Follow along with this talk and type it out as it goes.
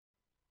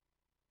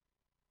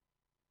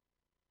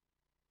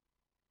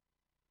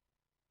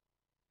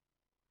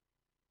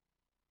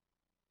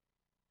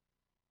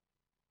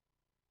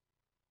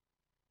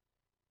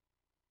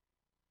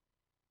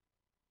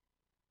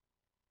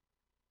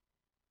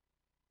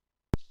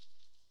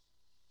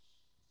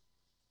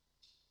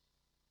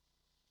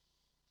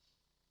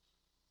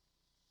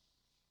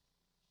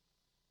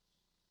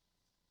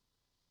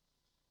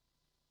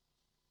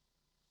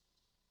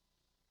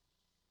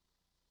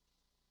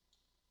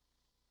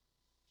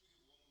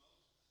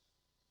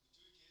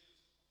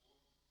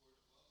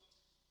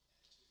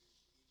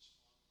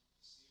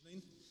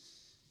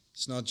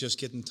It's not just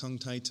getting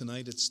tongue-tied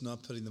tonight, it's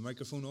not putting the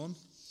microphone on.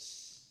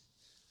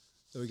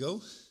 There we go.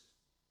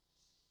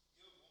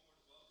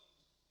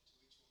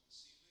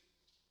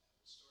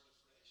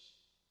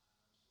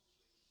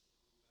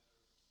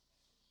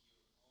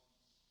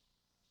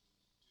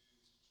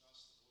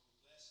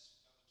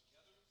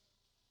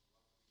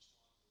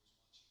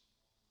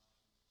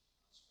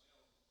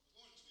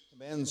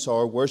 Commence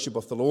our worship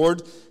of the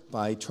Lord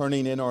by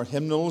turning in our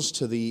hymnals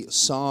to the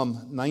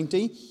Psalm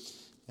 90.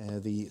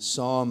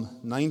 Psalm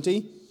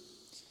 90.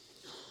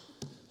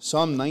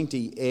 Psalm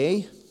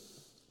 90a,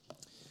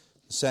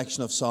 the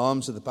section of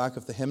Psalms at the back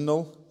of the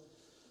hymnal.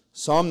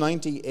 Psalm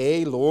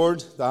 90a,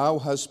 Lord, thou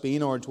hast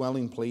been our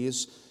dwelling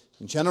place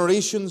in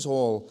generations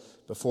all,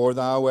 before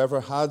thou ever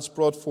hadst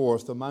brought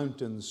forth the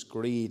mountains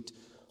great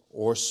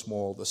or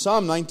small. The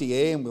Psalm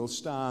 90a, and we'll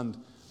stand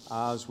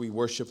as we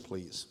worship,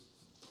 please.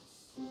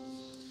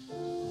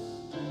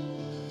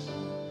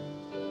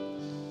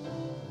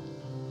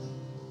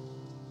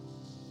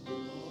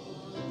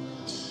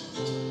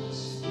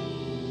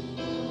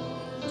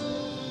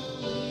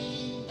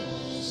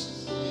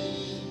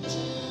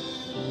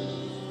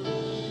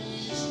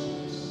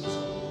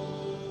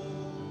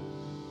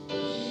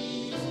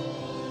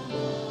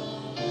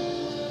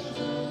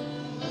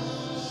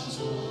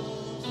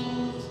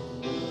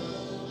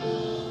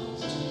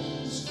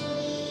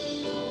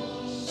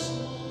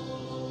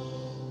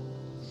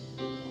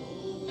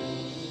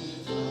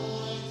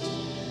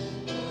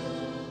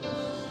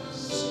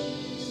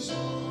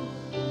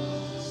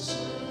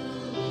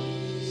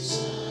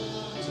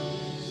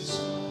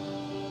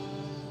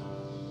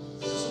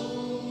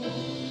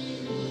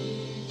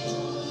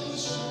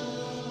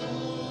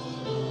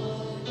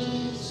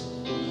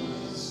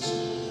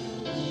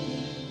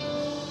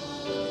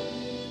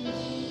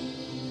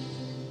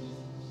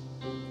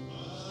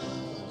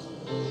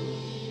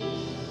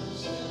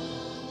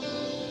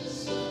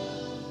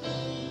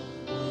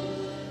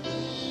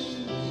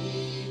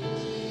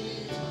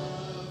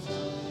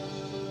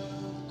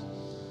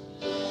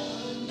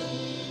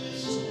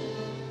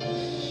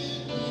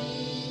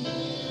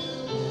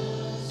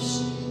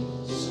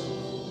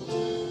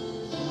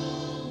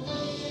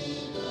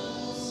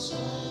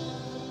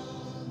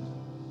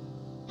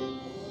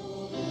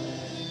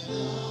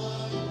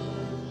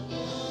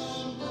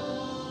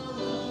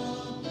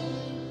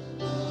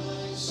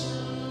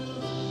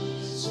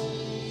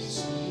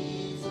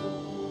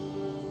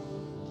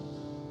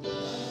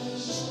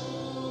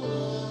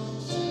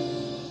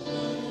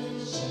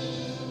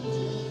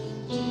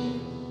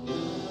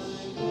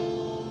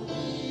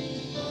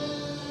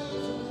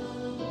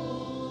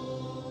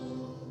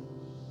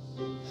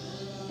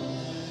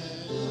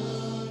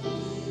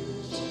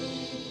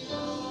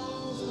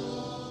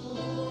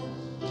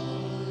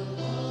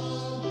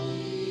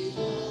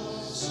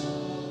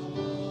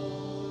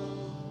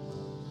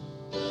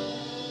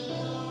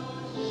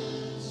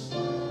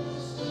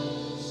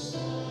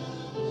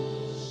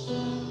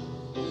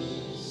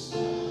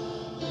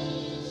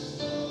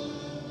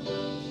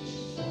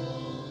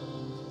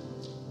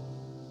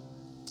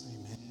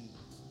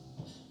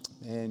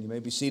 And you may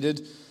be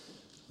seated.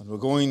 And we're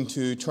going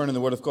to turn in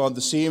the Word of God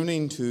this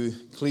evening to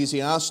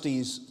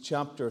Ecclesiastes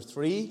chapter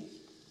 3.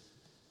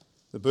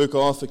 The book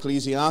of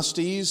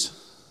Ecclesiastes,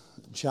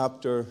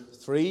 chapter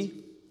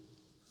 3.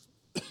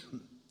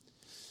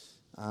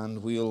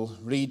 And we'll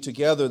read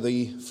together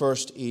the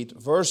first 8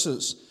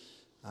 verses.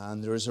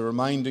 And there is a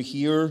reminder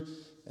here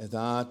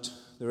that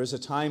there is a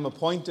time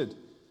appointed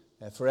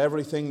for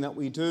everything that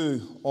we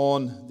do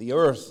on the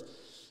earth.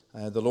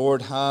 The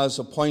Lord has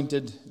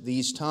appointed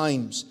these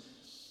times.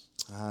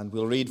 And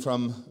we'll read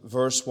from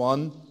verse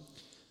 1.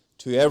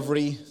 To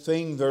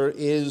everything there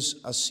is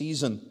a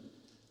season,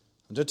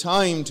 and a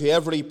time to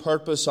every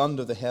purpose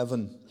under the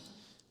heaven,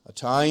 a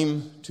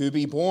time to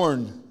be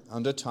born,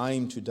 and a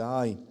time to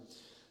die,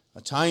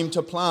 a time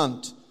to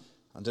plant,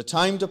 and a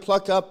time to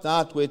pluck up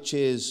that which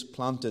is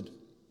planted,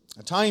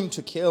 a time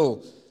to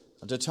kill,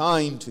 and a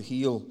time to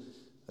heal,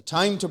 a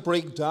time to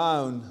break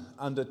down,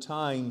 and a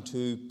time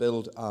to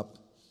build up,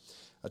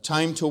 a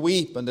time to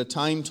weep, and a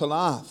time to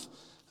laugh,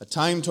 a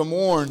time to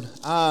mourn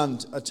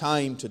and a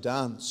time to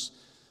dance,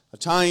 a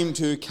time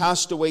to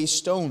cast away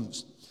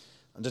stones,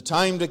 and a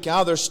time to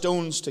gather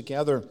stones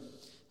together,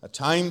 a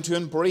time to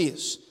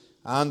embrace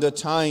and a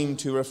time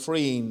to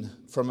refrain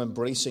from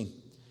embracing,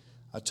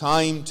 a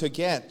time to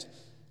get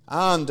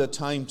and a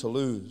time to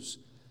lose,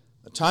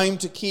 a time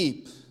to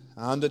keep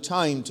and a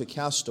time to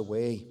cast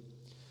away,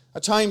 a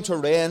time to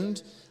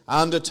rend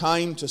and a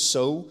time to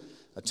sow,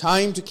 a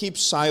time to keep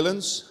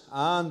silence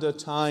and a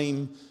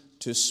time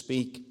to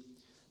speak,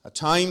 a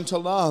time to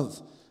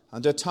love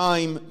and a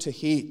time to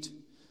hate,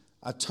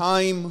 a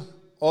time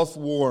of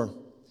war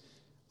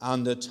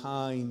and a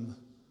time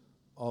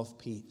of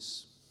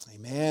peace.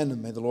 Amen.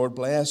 And may the Lord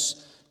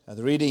bless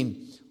the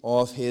reading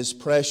of his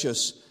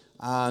precious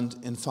and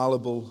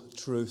infallible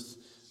truth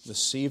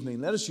this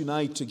evening. Let us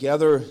unite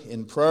together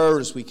in prayer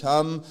as we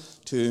come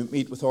to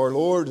meet with our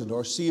Lord and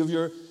our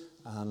Savior,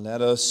 and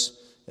let us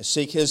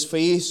seek his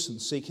face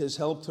and seek his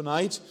help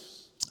tonight,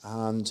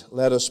 and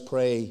let us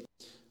pray.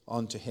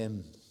 unto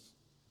him.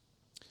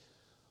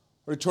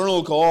 Our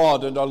eternal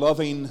God and our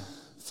loving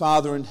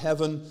Father in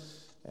heaven,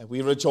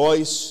 we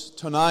rejoice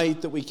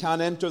tonight that we can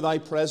enter thy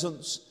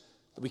presence,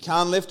 that we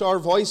can lift our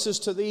voices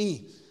to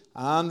thee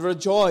and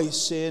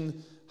rejoice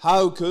in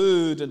how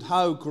good and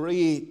how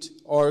great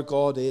our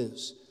God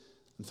is.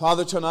 And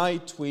Father,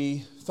 tonight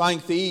we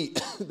thank thee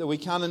that we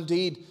can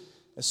indeed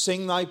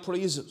sing thy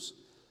praises,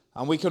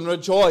 and we can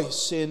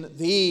rejoice in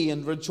thee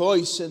and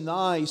rejoice in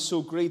thy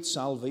so great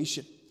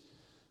salvation.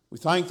 We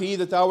thank thee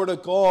that thou art a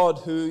God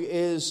who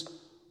is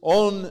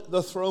on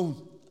the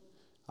throne,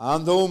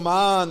 and though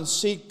man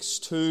seeks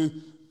to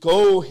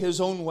go his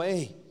own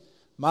way,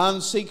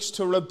 man seeks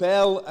to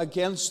rebel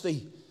against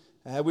thee,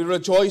 we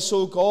rejoice,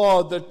 O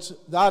God, that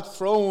that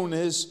throne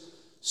is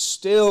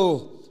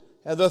still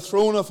the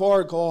throne of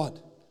our God,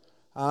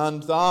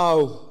 and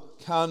thou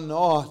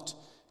cannot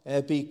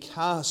be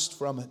cast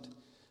from it.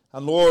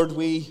 And Lord,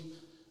 we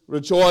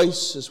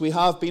rejoice as we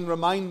have been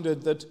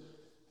reminded that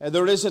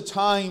there is a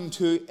time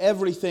to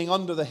everything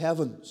under the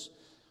heavens,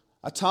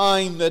 a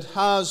time that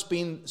has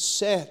been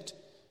set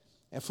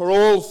for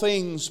all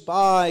things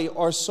by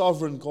our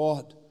sovereign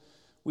God.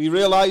 We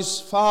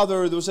realize,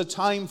 Father, there was a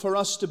time for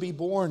us to be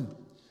born.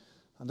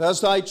 And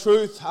as thy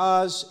truth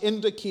has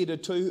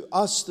indicated to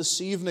us this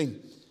evening,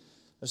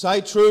 as thy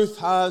truth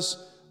has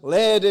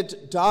laid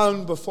it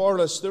down before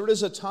us, there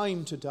is a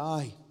time to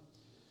die.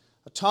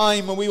 A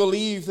time when we will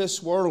leave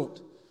this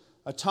world.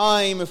 A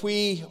time, if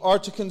we are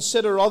to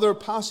consider other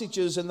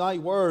passages in thy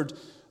word,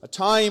 a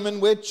time in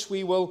which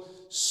we will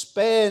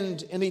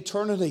spend in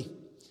eternity.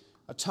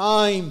 A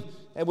time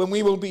when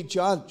we will be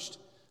judged.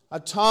 A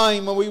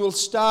time when we will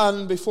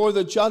stand before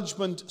the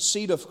judgment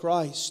seat of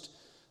Christ.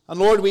 And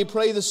Lord, we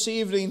pray this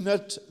evening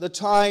that the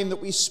time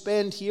that we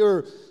spend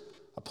here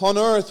upon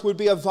earth would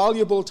be a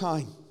valuable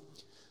time.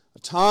 A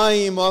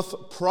time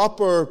of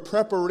proper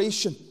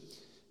preparation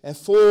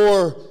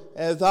for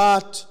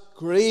that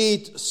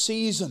great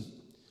season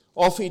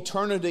of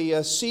eternity,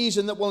 a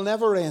season that will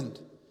never end.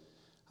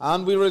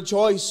 And we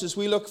rejoice as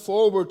we look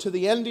forward to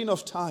the ending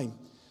of time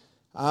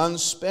and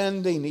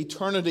spending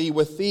eternity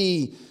with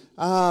thee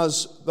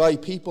as thy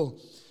people.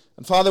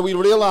 And Father, we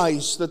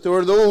realize that there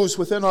are those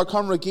within our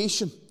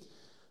congregation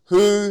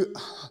who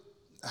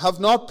have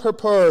not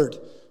prepared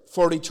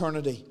for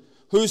eternity,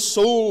 whose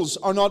souls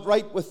are not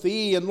right with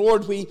thee. And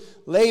Lord, we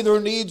lay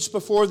their needs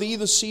before thee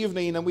this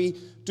evening, and we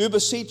do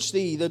beseech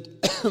thee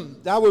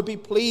that thou would be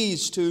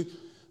pleased to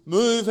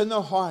move in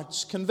their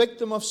hearts, convict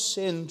them of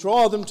sin,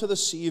 draw them to the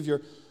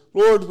Savior.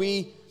 Lord,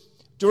 we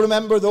do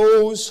remember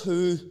those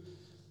who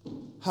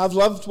have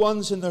loved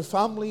ones in their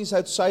families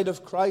outside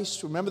of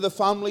Christ. Remember the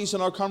families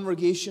in our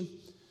congregation.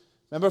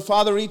 Remember,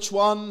 Father, each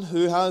one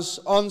who has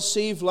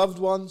unsaved loved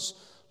ones.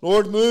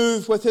 Lord,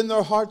 move within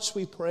their hearts,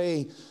 we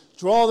pray.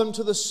 Draw them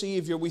to the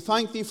Savior. We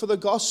thank thee for the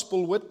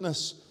gospel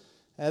witness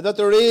that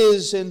there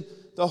is in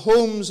the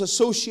homes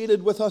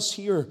associated with us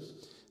here.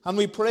 And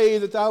we pray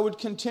that thou would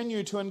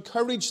continue to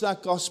encourage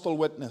that gospel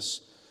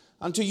witness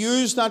and to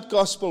use that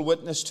gospel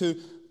witness to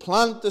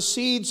plant the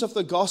seeds of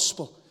the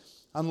gospel.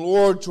 And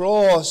Lord,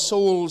 draw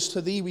souls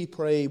to thee, we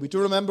pray. We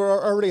do remember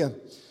our area.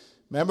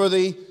 Remember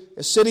the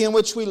city in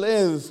which we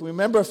live. We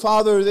remember,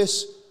 Father,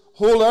 this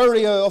whole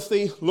area of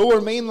the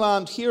lower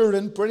mainland here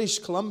in British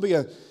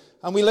Columbia.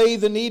 And we lay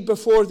the need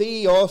before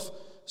thee of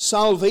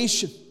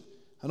salvation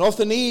and of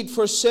the need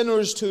for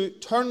sinners to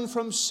turn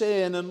from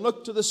sin and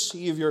look to the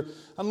Savior.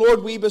 And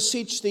Lord, we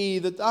beseech thee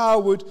that thou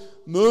would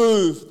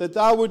move, that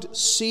thou would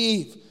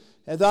save,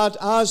 that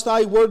as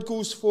thy word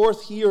goes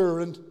forth here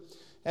and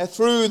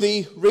through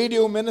the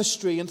radio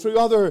ministry and through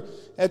other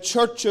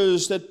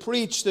churches that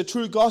preach the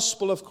true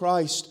gospel of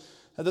Christ,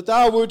 that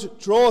thou would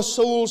draw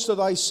souls to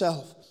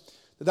thyself,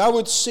 that thou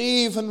would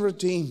save and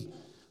redeem.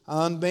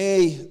 And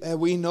may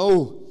we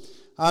know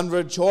and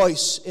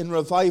rejoice in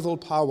revival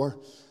power.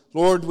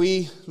 Lord,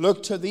 we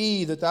look to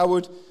thee that thou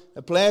would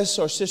bless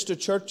our sister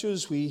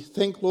churches. We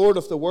think, Lord,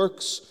 of the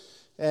works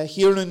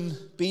here in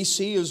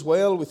BC as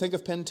well. We think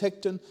of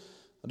Penticton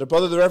and our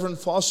brother, the Reverend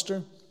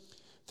Foster.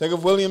 Think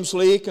of Williams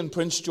Lake and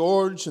Prince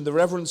George and the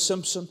Reverend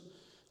Simpson.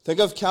 Think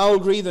of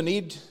Calgary, the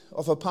need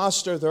of a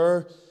pastor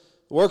there.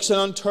 The works in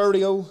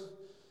Ontario.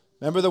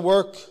 Remember the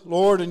work,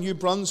 Lord, in New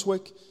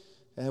Brunswick.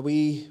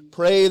 We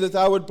pray that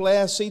thou would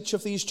bless each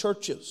of these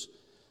churches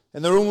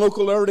in their own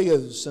local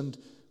areas and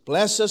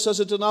bless us as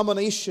a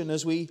denomination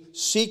as we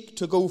seek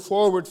to go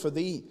forward for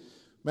thee.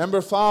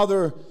 Remember,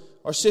 Father,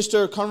 our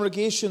sister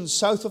congregations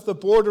south of the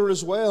border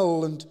as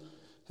well and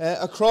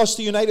across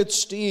the United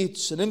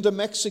States and into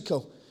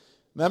Mexico.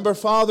 Remember,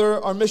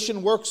 Father, our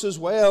mission works as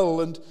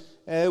well, and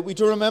we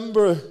do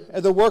remember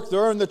the work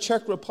there in the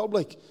Czech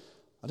Republic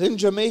and in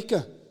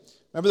Jamaica.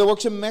 Remember the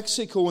works in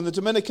Mexico and the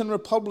Dominican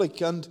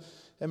Republic, and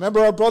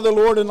remember our brother,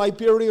 Lord, in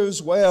Liberia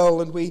as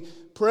well. And we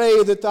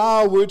pray that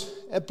thou would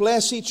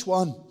bless each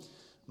one,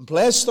 and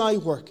bless thy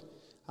work.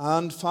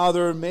 And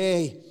Father,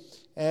 may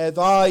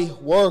thy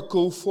work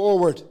go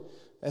forward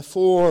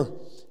for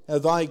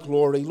thy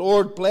glory.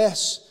 Lord,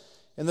 bless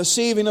in the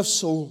saving of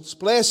souls.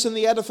 Bless in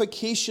the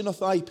edification of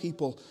thy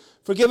people.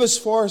 Forgive us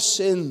for our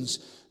sins,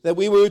 that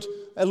we would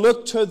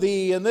look to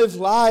Thee and live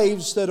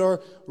lives that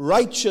are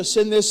righteous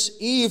in this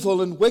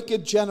evil and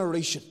wicked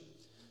generation.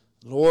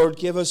 Lord,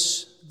 give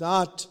us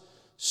that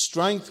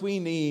strength we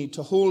need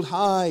to hold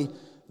high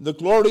the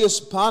glorious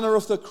banner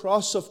of the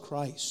cross of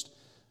Christ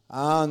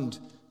and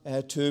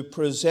to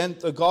present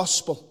the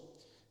gospel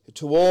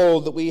to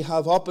all that we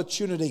have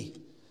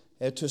opportunity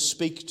to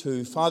speak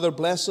to. Father,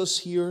 bless us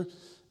here.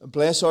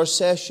 Bless our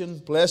session.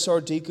 Bless our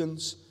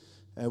deacons.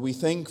 We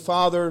think,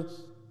 Father,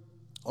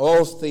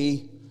 of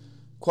the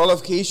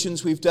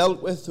qualifications we've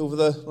dealt with over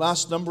the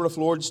last number of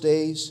Lord's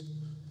days.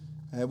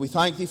 We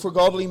thank Thee for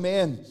godly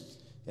men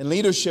in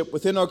leadership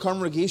within our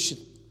congregation.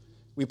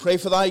 We pray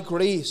for Thy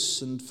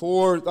grace and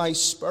for Thy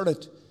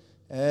Spirit,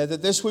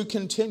 that this would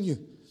continue.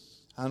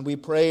 And we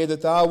pray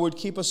that Thou would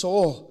keep us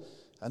all,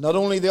 and not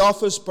only the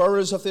office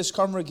bearers of this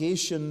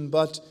congregation,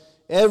 but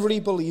every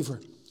believer.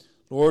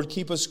 Lord,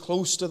 keep us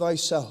close to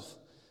Thyself,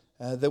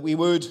 that we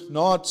would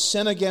not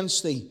sin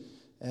against Thee,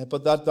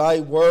 but that Thy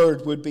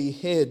word would be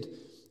hid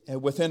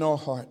within our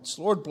hearts.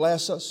 Lord,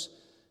 bless us.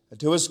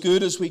 Do us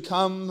good as we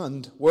come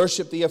and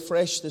worship Thee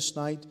afresh this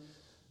night.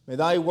 May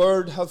Thy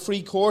word have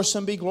free course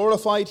and be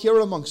glorified here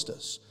amongst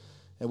us.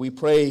 And we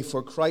pray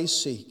for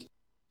Christ's sake.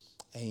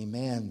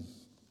 Amen.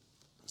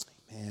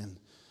 Amen.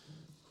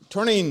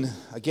 Turning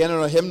again in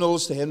our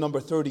hymnals to hymn number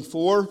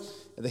 34.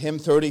 The hymn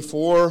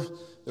 34,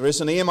 there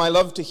is a name I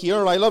love to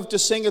hear. I love to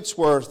sing its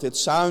worth. It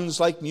sounds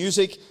like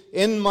music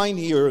in mine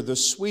ear, the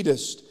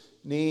sweetest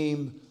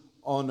name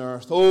on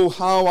earth. Oh,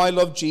 how I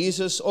love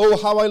Jesus. Oh,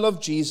 how I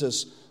love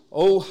Jesus.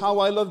 Oh, how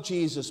I love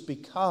Jesus,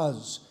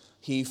 because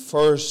He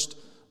first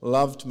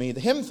loved me.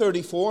 The hymn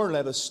 34,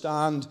 let us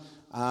stand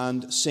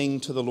and sing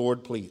to the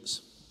Lord,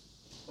 please.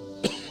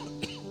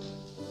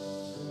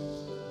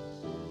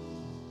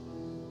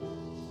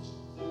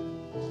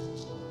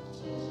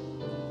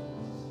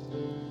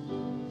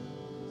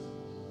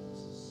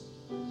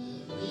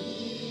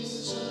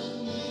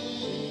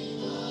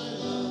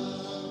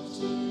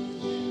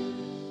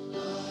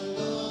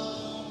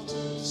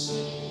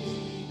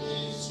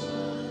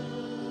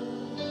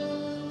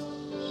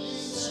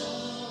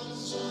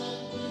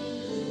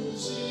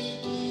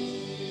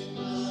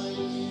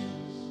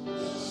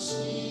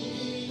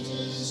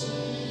 Sweetest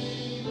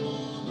name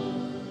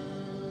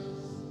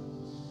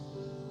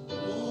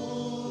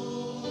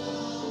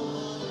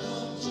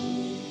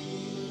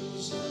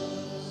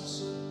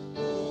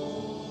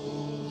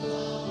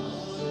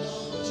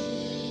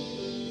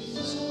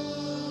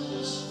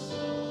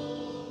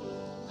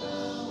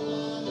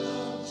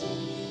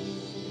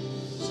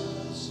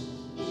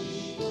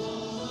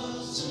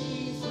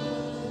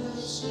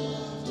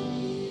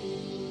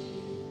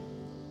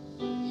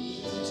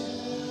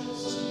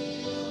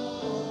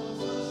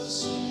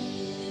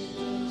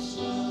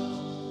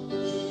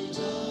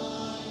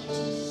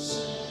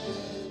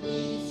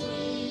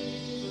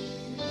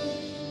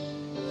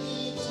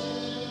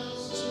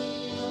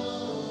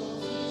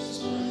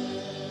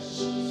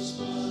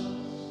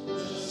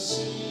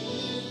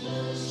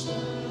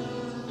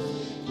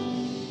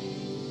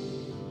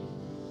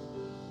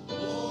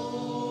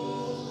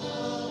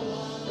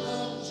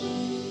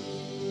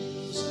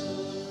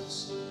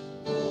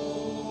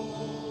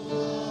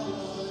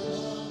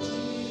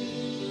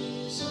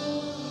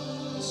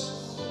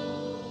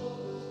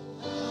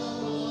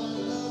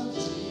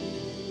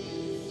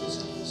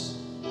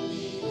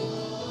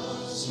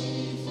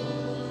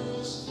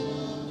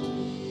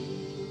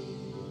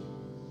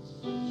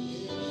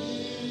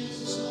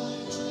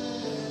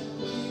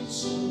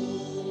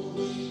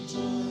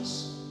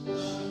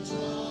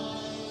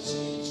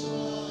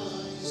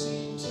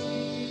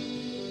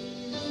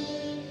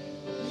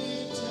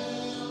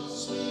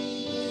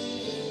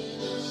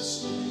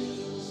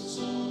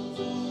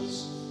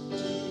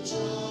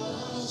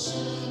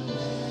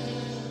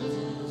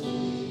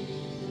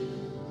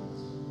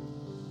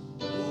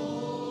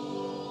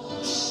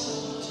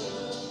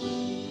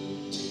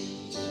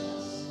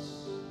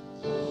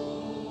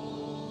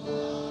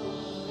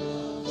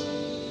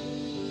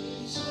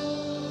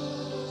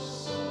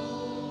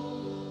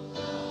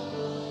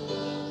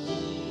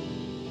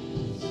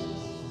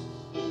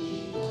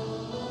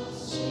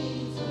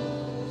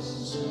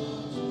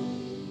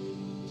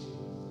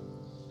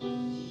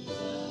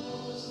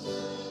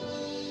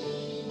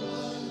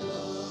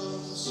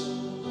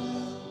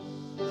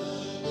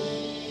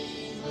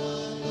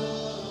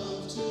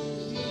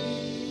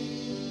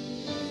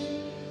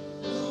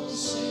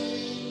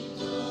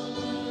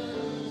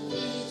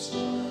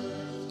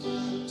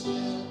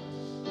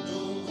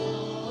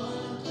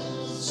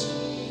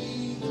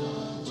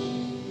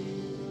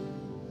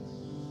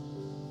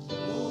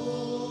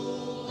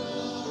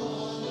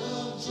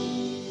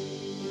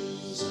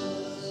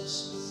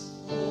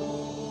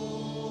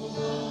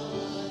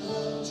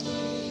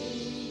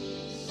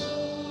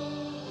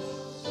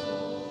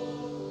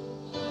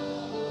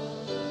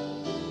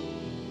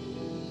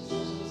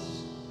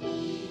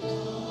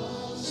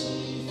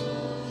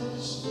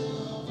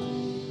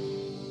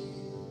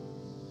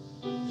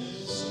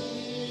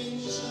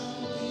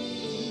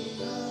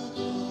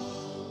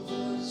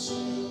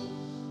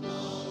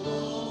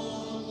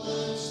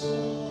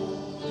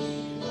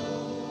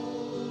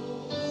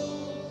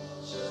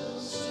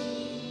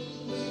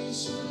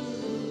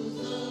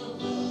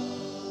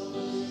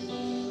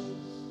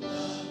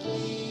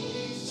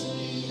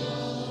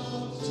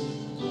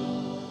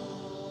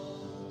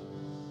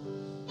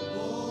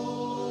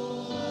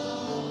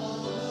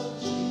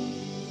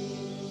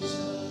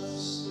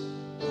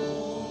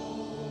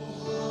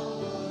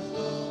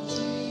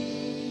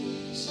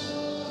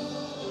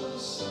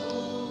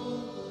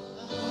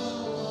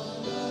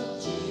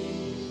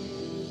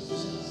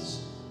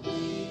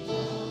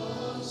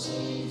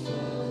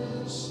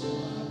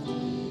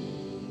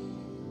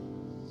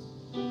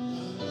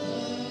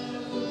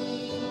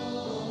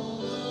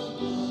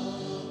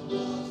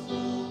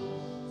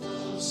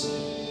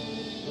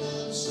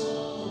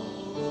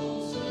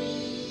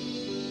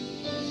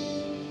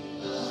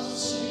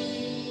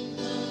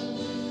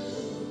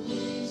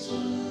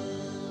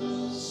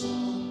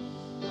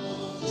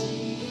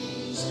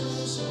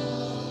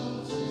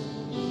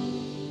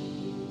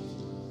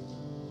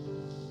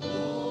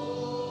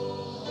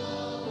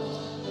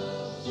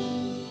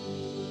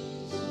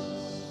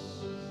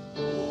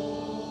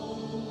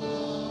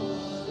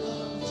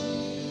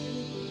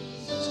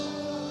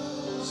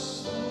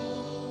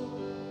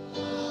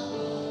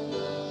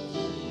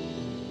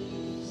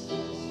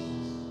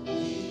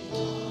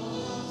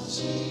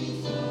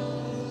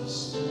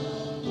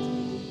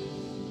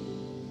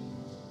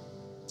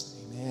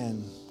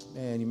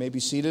may be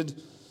seated.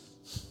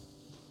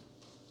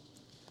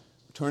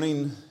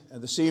 Turning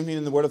this evening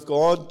in the Word of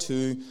God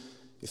to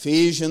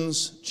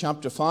Ephesians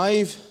chapter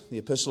 5, the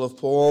epistle of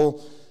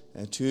Paul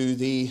to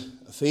the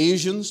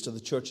Ephesians, to the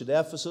church at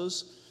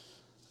Ephesus.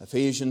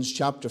 Ephesians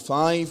chapter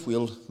 5,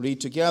 we'll read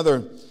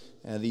together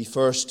the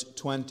first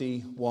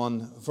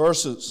 21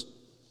 verses.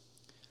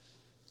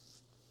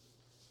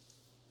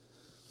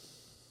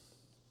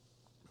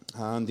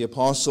 And the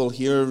apostle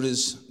here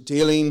is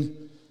dealing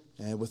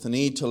with the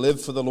need to live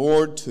for the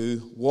Lord,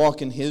 to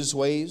walk in His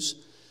ways.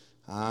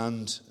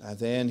 And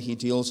then he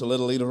deals a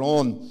little later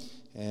on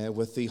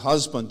with the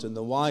husband and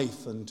the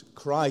wife and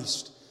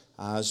Christ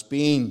as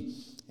being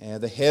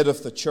the head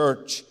of the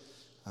church.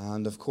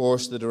 And of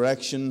course the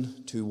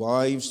direction to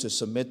wives to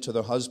submit to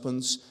their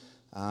husbands,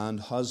 and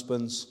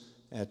husbands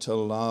to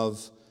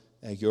love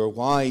your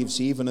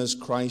wives, even as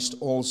Christ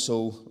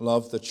also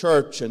loved the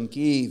church and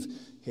gave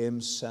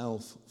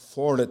Himself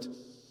for it.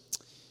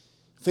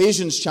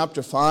 Ephesians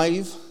chapter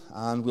 5,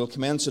 and we'll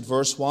commence at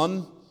verse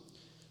 1.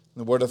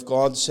 The Word of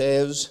God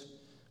says,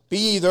 "Be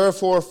ye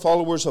therefore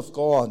followers of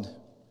God,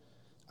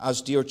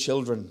 as dear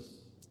children,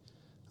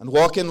 and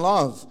walk in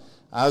love,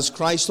 as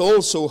Christ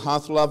also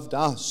hath loved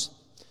us,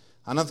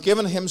 and hath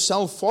given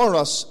Himself for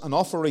us an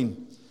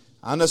offering,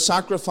 and a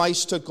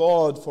sacrifice to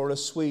God for a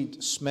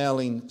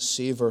sweet-smelling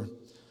savour.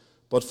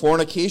 But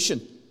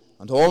fornication,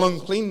 and all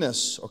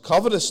uncleanness, or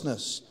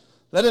covetousness,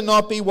 let it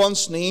not be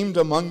once named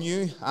among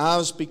you,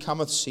 as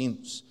becometh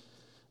saints,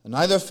 and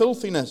neither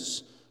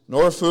filthiness,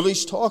 nor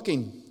foolish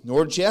talking,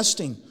 nor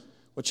jesting,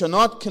 which are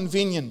not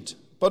convenient,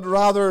 but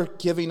rather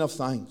giving of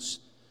thanks.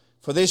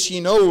 For this ye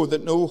know,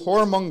 that no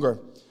whoremonger,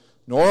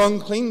 nor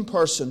unclean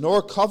person,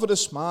 nor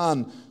covetous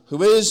man,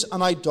 who is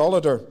an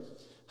idolater,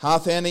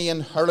 hath any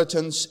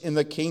inheritance in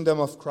the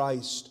kingdom of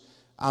Christ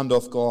and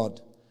of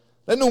God.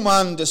 Let no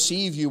man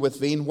deceive you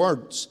with vain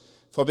words,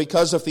 for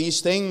because of these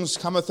things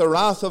cometh the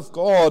wrath of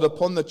God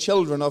upon the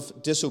children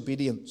of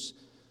disobedience.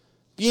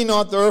 Be ye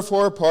not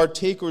therefore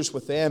partakers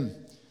with them.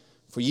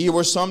 For ye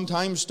were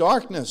sometimes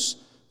darkness,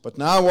 but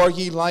now are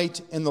ye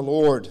light in the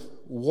Lord.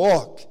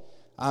 Walk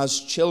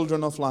as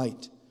children of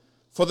light.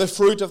 For the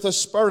fruit of the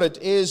Spirit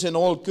is in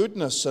all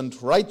goodness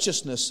and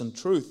righteousness and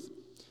truth,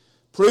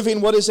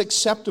 proving what is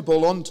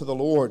acceptable unto the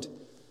Lord.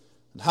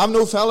 And have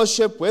no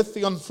fellowship with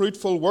the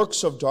unfruitful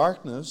works of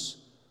darkness,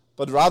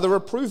 but rather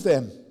reprove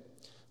them.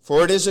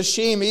 For it is a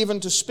shame even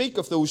to speak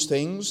of those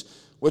things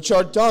which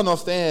are done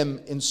of them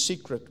in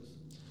secret.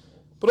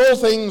 But all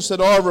things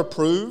that are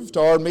reproved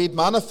are made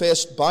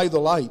manifest by the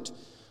light.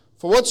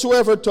 For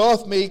whatsoever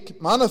doth make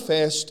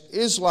manifest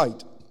is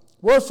light.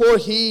 Wherefore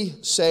he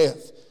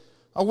saith,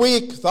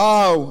 Awake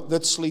thou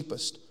that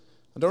sleepest,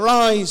 and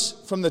arise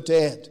from the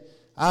dead,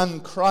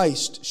 and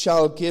Christ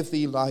shall give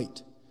thee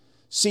light.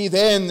 See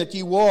then that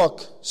ye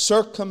walk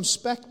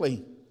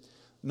circumspectly,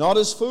 not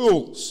as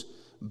fools,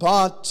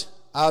 but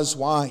as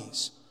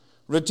wise,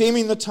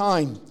 redeeming the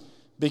time,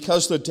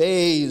 because the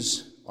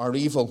days are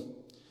evil.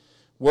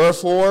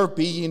 Wherefore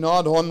be ye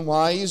not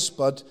unwise,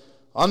 but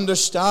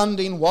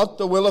understanding what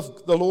the will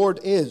of the Lord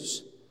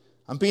is.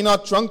 And be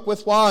not drunk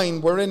with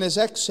wine, wherein is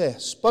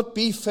excess, but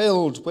be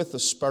filled with the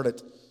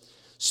Spirit,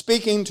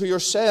 speaking to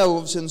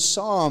yourselves in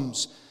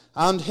psalms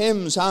and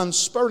hymns and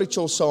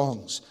spiritual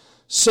songs,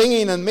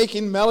 singing and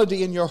making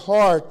melody in your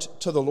heart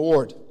to the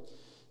Lord,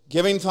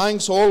 giving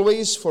thanks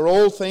always for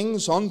all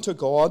things unto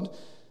God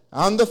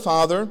and the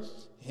Father,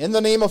 in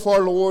the name of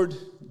our Lord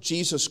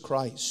Jesus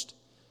Christ,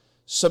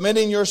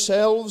 submitting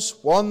yourselves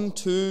one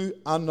to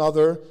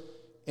another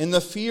in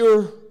the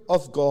fear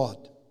of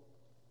God."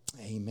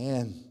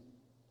 Amen.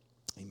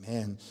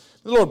 Amen.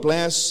 The Lord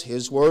bless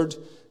His word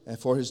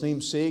for His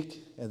name's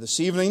sake this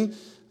evening.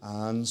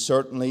 And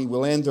certainly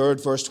we'll end there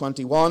at verse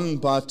 21,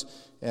 but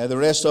the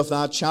rest of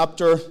that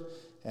chapter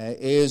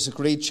is a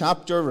great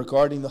chapter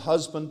regarding the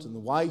husband and the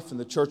wife and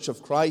the church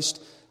of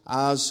Christ,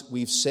 as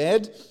we've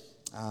said.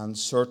 And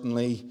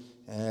certainly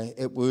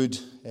it would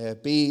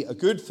be a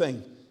good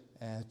thing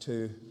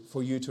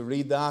for you to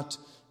read that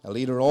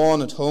later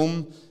on at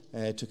home,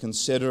 to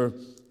consider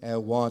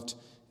what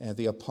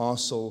the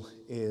apostle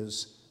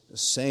is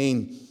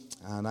saying.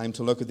 And I'm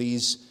to look at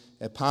these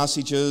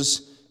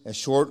passages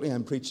shortly.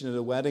 I'm preaching at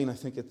a wedding. I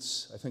think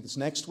it's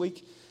next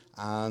week.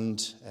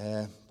 And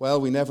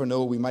we never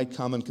know. We might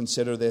come and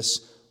consider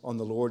this on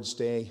the Lord's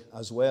Day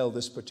as well,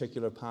 this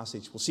particular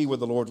passage. We'll see where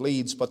the Lord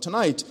leads. But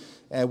tonight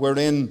we're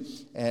in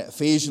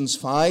Ephesians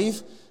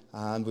 5,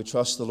 and we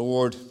trust the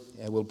Lord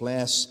will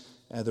bless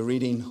the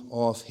reading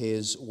of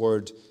His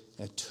word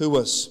to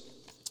us.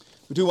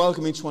 We do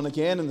welcome each one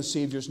again in the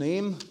Saviour's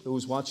name,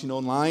 those watching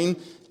online,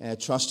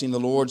 trusting the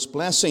Lord's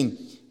blessing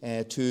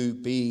to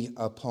be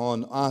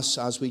upon us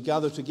as we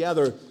gather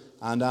together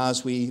and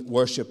as we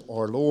worship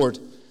our Lord.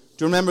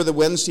 Do remember the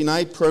Wednesday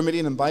night prayer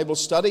meeting and Bible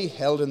study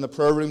held in the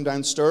prayer room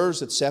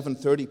downstairs at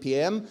 7:30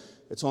 p.m.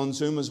 It's on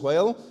Zoom as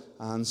well,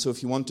 and so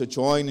if you want to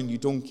join and you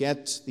don't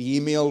get the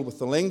email with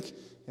the link,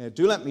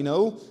 do let me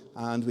know,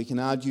 and we can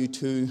add you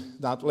to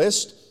that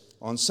list.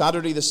 On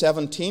Saturday the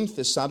 17th,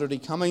 this Saturday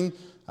coming,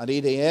 at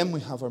 8 a.m.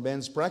 we have our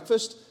men's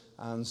breakfast,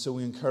 And so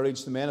we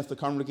encourage the men of the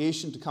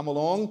congregation to come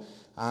along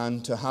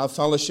and to have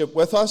fellowship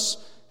with us.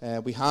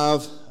 We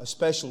have a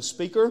special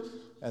speaker.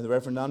 The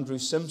Reverend Andrew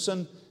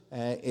Simpson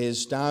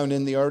is down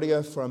in the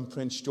area from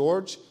Prince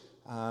George,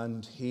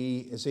 and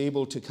he is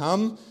able to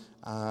come,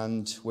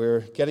 and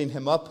we're getting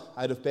him up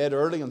out of bed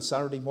early on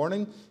Saturday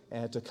morning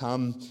to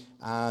come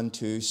and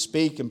to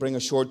speak and bring a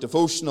short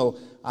devotional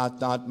at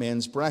that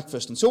men's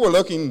breakfast. And so we're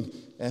looking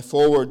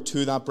forward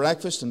to that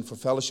breakfast and for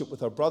fellowship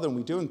with our brother, and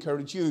we do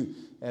encourage you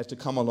to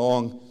come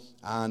along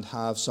and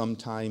have some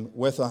time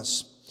with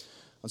us.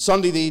 On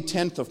Sunday the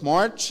 10th of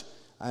March,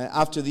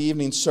 after the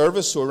evening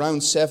service, so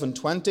around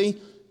 7:20,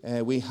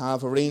 we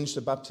have arranged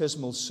a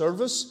baptismal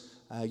service.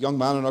 A young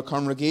man in our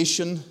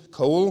congregation,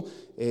 Cole,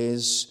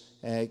 is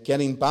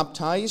getting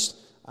baptized,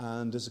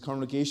 and as a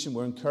congregation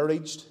we're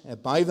encouraged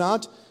by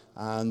that,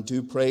 and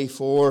do pray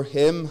for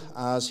him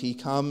as he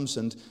comes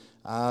and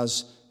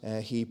as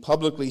he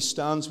publicly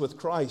stands with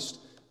Christ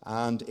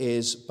and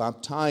is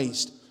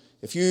baptized.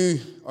 If you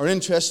are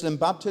interested in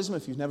baptism,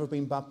 if you've never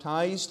been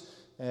baptized,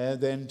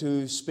 then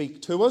do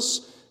speak to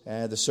us.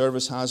 The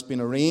service has been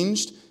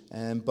arranged,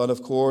 but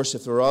of course,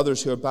 if there are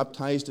others who are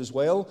baptized as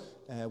well,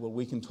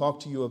 we can talk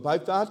to you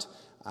about that,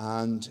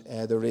 and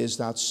there is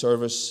that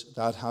service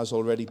that has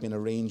already been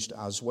arranged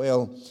as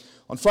well.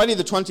 On Friday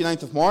the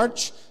 29th of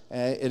March,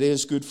 it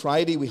is Good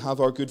Friday. We have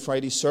our Good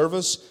Friday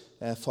service,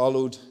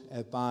 followed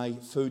by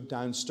food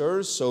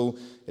downstairs. So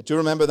do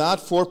remember that.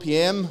 4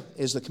 p.m.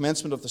 is the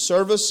commencement of the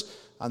service,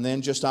 and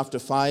then just after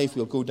 5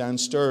 we'll go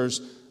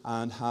downstairs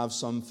and have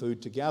some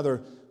food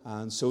together.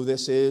 And so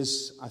this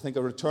is, I think,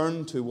 a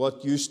return to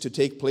what used to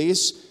take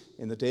place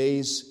in the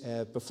days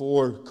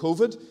before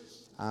COVID.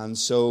 And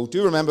so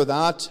do remember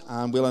that,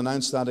 and we'll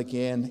announce that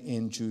again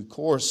in due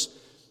course.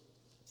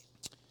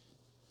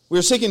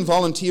 We're seeking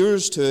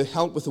volunteers to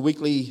help with the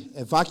weekly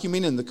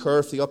vacuuming and the care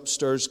of the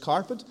upstairs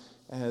carpet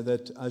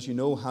that, as you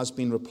know, has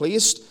been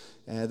replaced.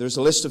 There's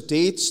a list of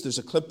dates. There's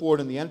a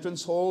clipboard in the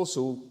entrance hall.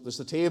 So there's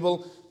the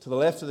table. To the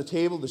left of the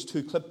table, there's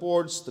 2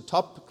 clipboards. The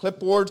top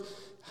clipboard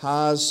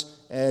has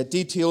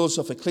details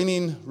of a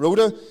cleaning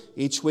rota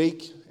each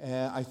week.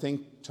 I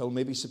think till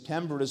maybe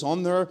September is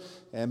on there,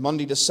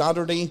 Monday to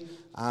Saturday.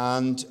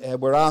 And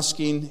we're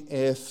asking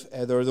if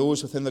there are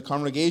those within the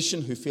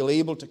congregation who feel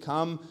able to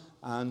come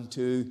and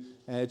to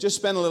just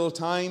spend a little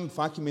time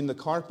vacuuming the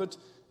carpet,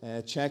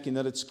 checking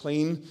that it's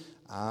clean.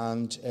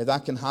 And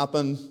that can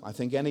happen, I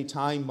think, any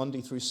time, Monday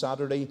through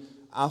Saturday,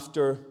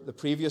 after the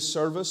previous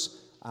service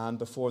and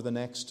before the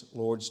next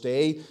Lord's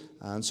Day.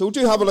 And so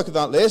do have a look at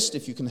that list.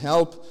 If you can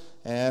help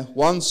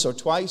once or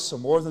twice or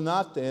more than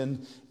that,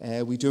 then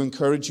we do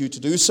encourage you to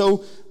do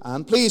so.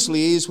 And please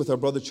liaise with our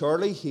brother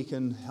Charlie. He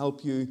can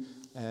help you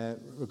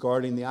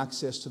regarding the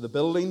access to the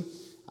building,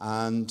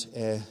 and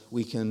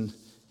we can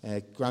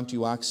grant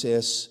you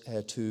access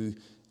to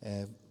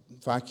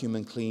vacuum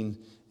and clean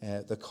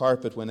the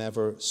carpet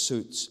whenever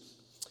suits.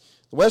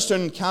 The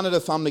Western Canada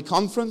Family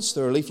Conference,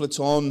 there are leaflets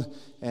on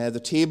the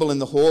table in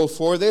the hall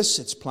for this.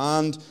 It's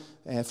planned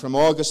from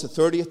August the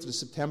 30th to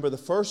September the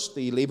 1st,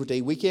 the Labour Day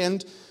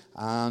weekend,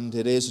 and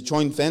it is a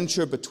joint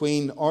venture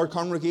between our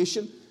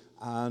congregation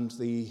and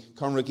the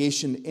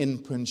congregation in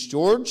Prince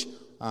George,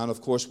 and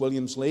of course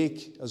Williams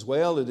Lake as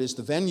well. It is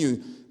the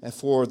venue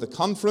for the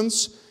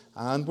conference,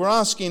 and we're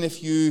asking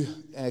if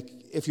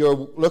you're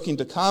looking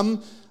to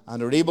come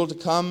and are able to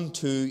come,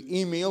 to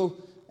email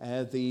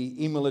the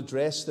email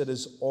address that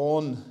is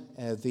on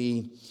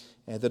the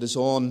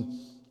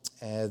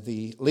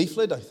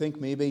leaflet. I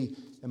think maybe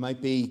it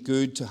might be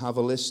good to have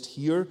a list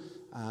here,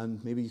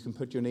 and maybe you can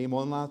put your name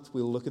on that.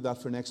 We'll look at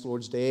that for next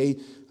Lord's Day,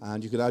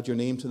 and you could add your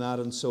name to that,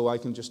 and so I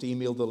can just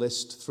email the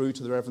list through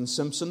to the Reverend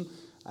Simpson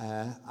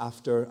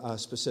after a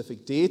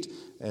specific date,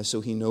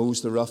 so he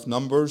knows the rough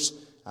numbers.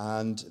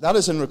 And that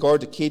is in regard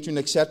to catering,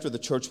 etc. The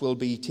church will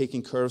be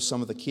taking care of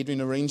some of the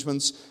catering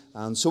arrangements,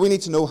 and so we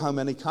need to know how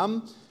many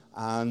come.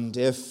 And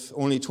if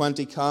only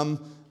 20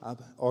 come,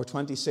 or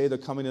 20 say they're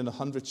coming and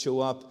 100 show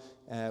up,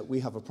 we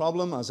have a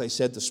problem, as I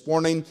said this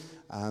morning.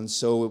 And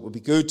so it would be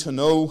good to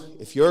know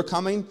if you're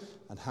coming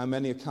and how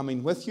many are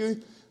coming with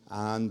you,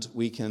 and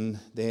we can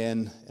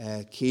then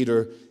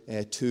cater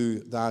to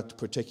that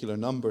particular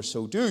number.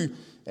 So do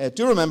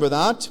remember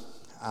that,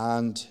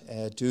 and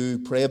do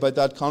pray about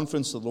that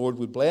conference. The Lord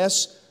would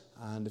bless.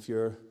 And if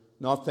you're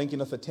not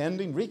thinking of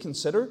attending,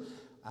 reconsider,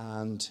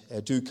 and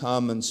do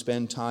come and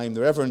spend time.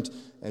 The Reverend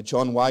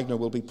John Wagner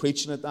will be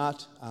preaching at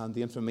that, and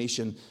the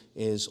information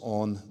is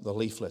on the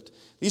leaflet.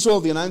 These are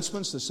all the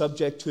announcements, the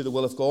subject to the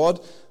will of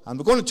God. And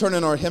we're going to turn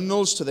in our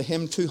hymnals to the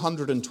hymn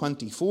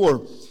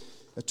 224.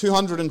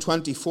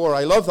 224,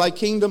 I love thy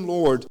kingdom,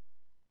 Lord,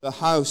 the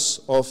house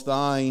of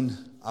thine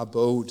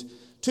abode.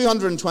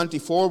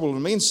 224 will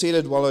remain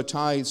seated while our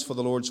tithes for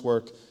the Lord's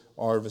work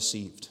are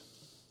received.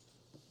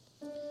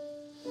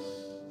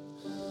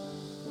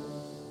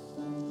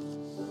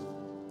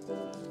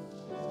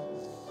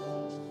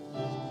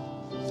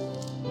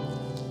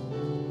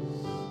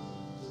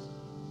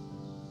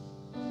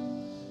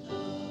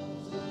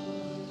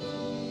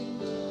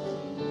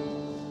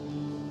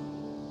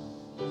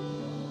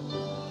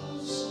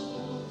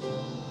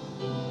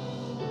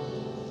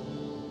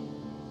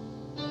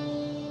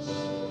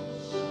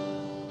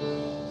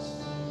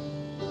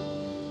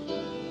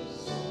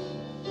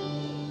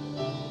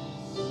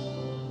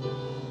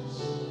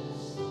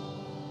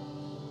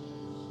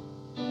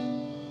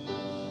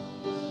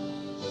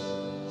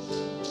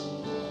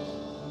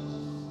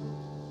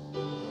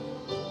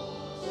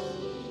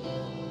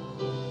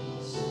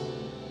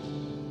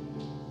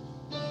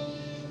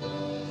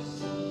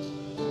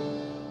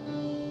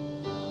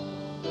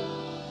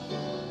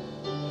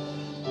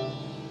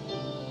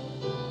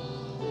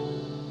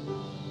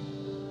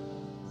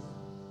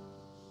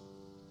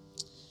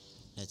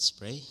 Let's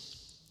pray.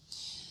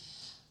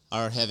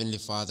 Our Heavenly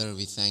Father,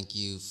 we thank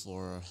you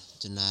for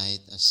tonight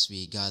as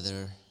we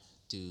gather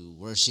to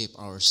worship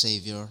our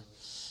Savior.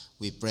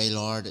 We pray,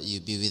 Lord, that you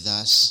be with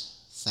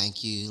us.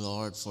 Thank you,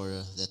 Lord, for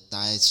the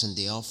tithes and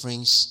the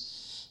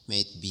offerings. May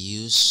it be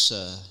used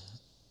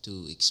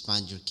to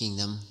expand your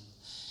kingdom.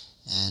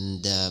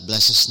 And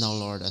bless us now,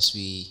 Lord, as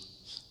we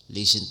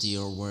listen to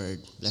your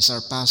word. Bless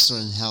our pastor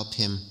and help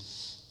him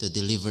to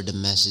deliver the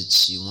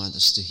message you want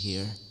us to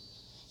hear.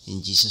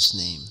 In Jesus'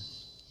 name,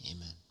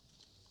 amen.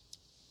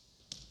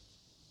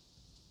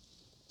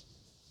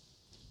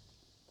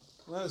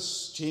 Let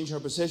us change our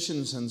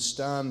positions and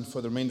stand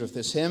for the remainder of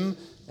this hymn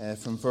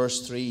from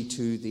verse 3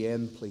 to the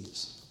end,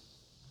 please.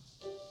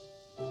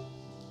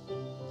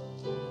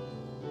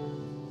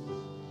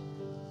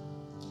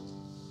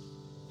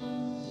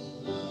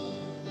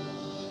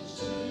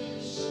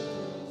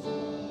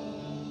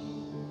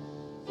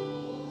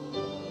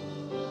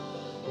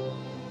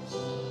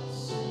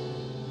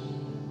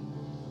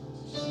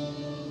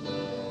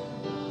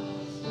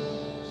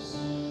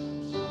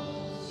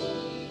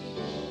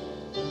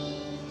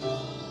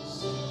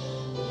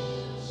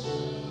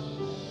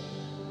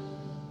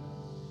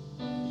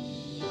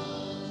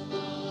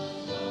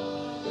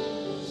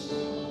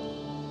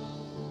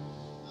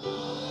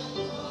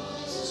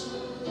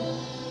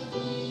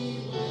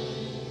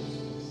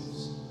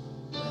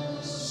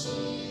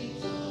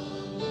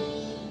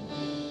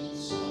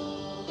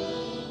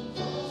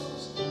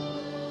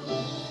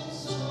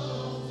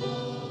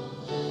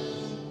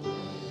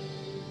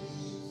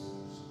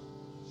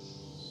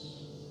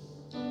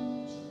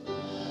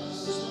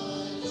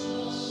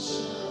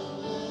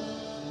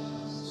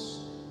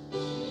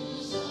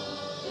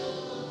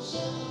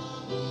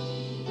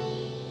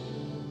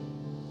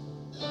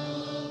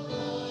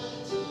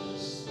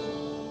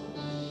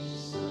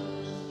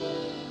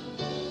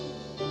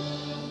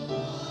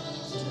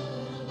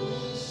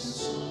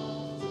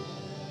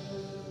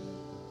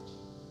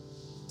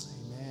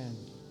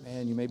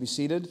 You may be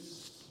seated.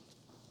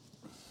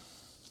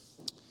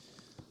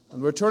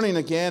 And we're turning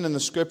again in the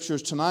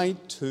scriptures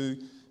tonight to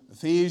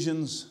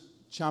Ephesians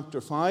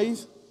chapter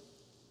 5.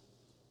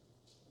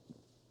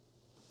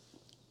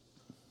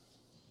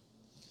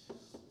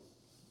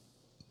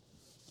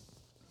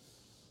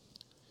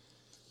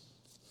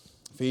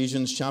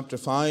 Ephesians chapter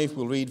 5,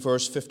 we'll read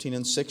verse 15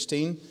 and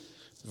 16.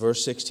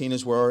 Verse 16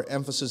 is where our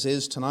emphasis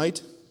is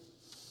tonight.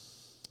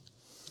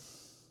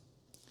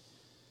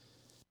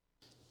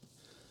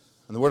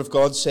 And the Word of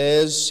God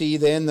says, "See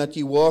then that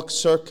ye walk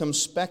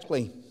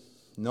circumspectly,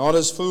 not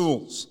as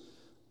fools,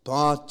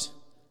 but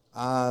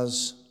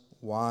as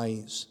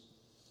wise,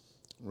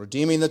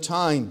 redeeming the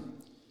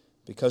time,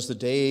 because the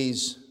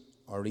days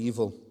are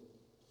evil."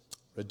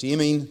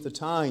 Redeeming the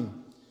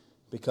time,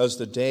 because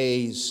the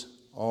days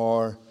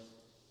are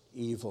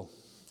evil.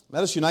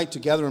 Let us unite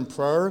together in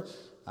prayer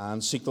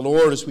and seek the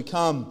Lord as we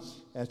come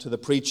to the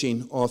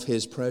preaching of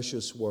His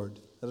precious Word.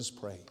 Let us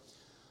pray.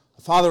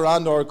 Father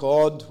and our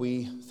God,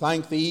 we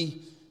thank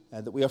Thee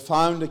that we are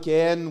found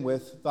again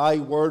with Thy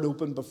Word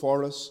open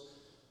before us.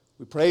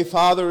 We pray,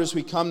 Father, as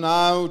we come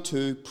now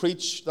to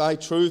preach Thy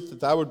truth, that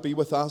Thou would be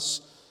with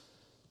us,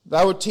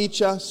 Thou would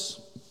teach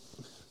us,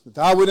 that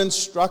Thou would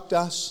instruct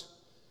us,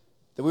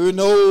 that we would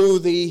know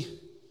the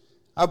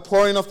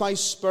outpouring of Thy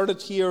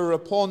Spirit here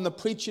upon the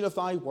preaching of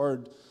Thy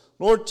Word.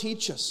 Lord,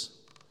 teach us.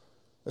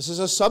 This is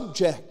a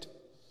subject,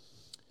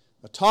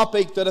 a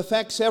topic that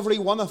affects every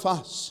one of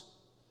us.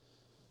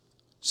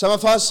 Some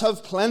of us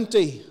have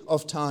plenty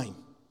of time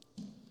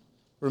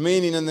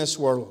remaining in this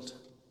world.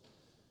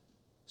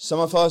 Some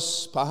of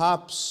us,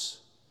 perhaps,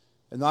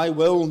 in Thy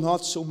will,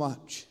 not so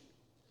much.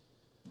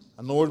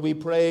 And Lord, we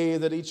pray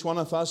that each one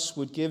of us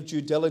would give due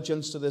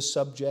diligence to this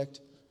subject,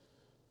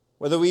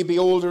 whether we be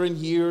older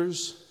in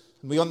years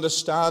and we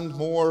understand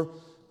more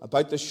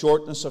about the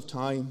shortness of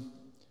time,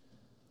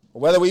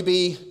 or whether we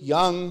be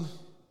young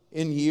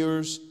in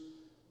years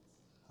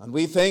and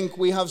we think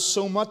we have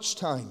so much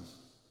time.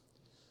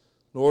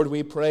 Lord,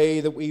 we pray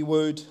that we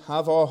would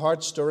have our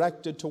hearts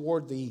directed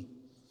toward Thee,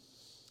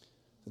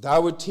 that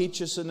Thou would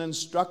teach us and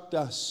instruct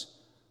us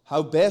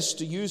how best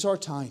to use our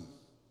time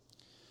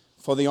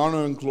for the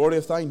honor and glory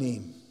of Thy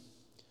name.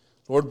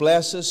 Lord,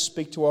 bless us,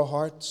 speak to our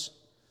hearts,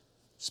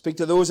 speak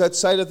to those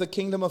outside of the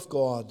kingdom of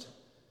God,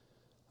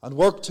 and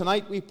work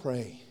tonight, we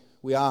pray.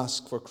 We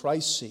ask for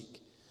Christ's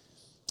sake.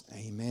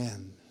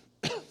 Amen.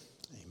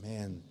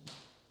 Amen.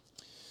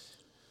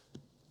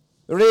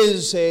 There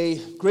is a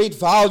great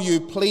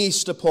value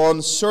placed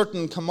upon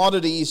certain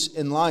commodities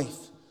in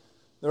life.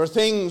 There are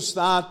things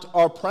that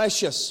are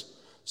precious,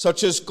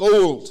 such as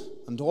gold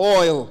and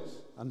oil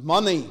and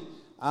money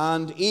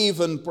and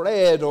even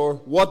bread, or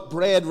what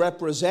bread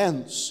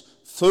represents,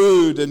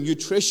 food and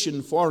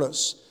nutrition for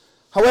us.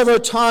 However,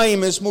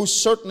 time is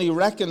most certainly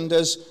reckoned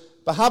as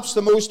perhaps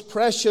the most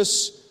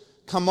precious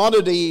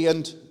commodity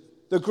and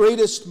the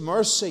greatest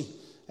mercy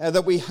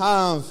that we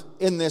have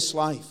in this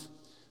life.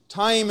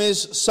 Time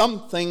is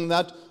something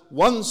that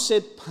once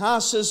it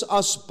passes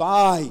us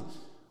by,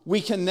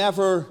 we can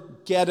never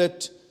get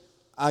it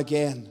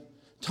again.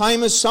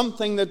 Time is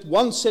something that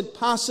once it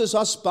passes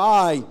us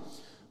by,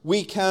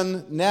 we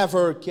can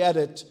never get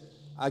it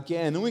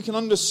again. And we can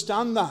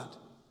understand that.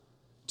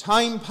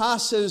 Time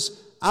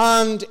passes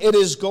and it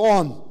is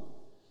gone.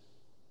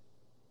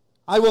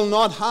 I will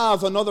not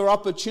have another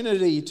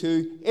opportunity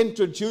to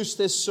introduce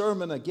this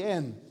sermon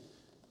again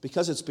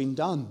because it's been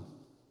done.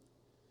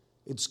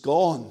 It's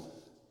gone.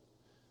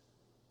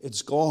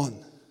 It's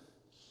gone.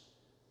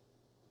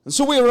 And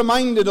so we are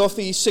reminded of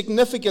the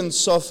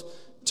significance of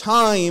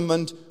time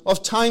and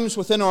of times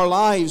within our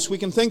lives. We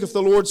can think of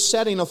the Lord's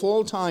setting of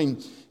all time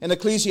in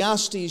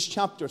Ecclesiastes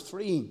chapter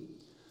 3.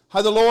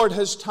 How the Lord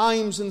has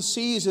times and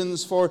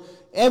seasons for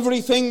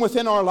everything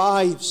within our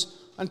lives.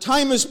 And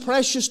time is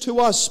precious to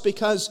us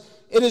because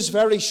it is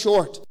very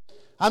short.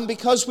 And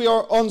because we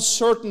are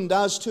uncertain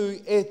as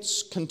to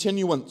its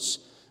continuance.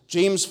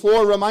 James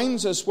 4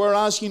 reminds us,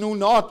 whereas ye know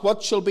not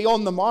what shall be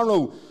on the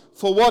morrow,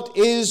 for what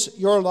is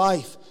your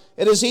life?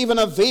 It is even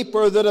a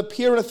vapor that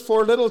appeareth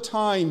for a little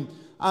time,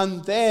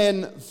 and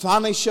then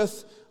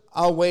vanisheth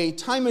away.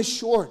 Time is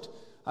short,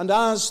 and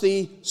as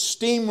the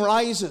steam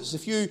rises,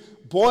 if you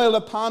boil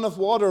a pan of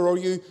water, or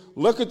you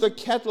look at the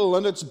kettle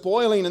and it's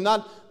boiling, and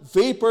that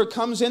vapor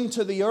comes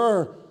into the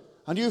air,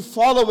 and you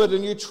follow it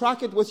and you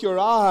track it with your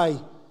eye,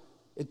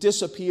 it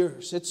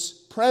disappears. It's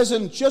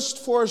present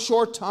just for a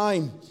short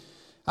time.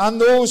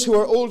 And those who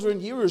are older in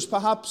years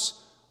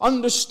perhaps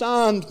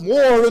understand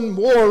more and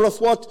more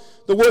of what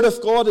the Word of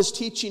God is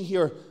teaching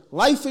here.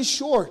 Life is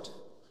short.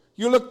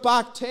 You look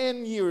back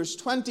 10 years,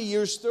 20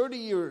 years, 30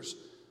 years,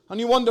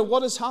 and you wonder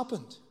what has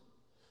happened.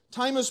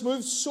 Time has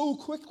moved so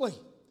quickly.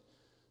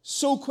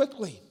 So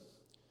quickly.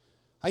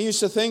 I used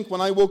to think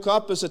when I woke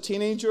up as a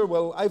teenager,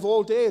 well, I've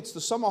all day. It's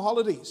the summer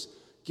holidays.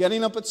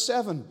 Getting up at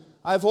 7.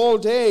 I've all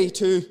day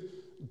to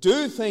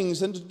do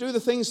things and to do the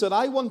things that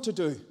I want to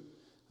do.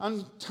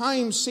 And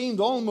time seemed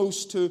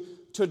almost to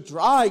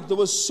drag. There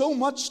was so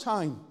much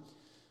time.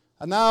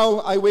 And now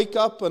I wake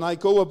up and I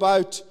go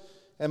about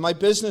my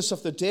business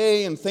of the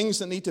day and things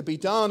that need to be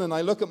done. And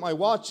I look at my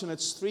watch and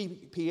it's 3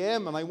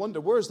 p.m. and I wonder,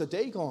 where's the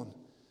day gone?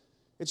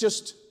 It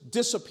just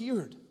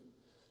disappeared.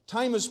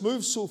 Time has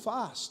moved so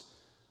fast.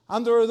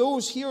 And there are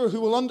those here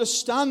who will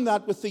understand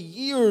that with the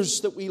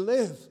years that we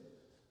live.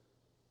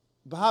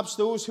 Perhaps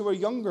those who are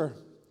younger,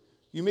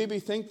 you maybe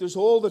think there's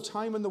all the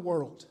time in the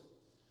world.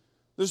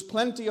 There's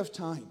plenty of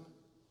time.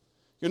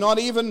 You're not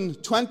even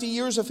 20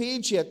 years of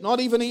age yet, not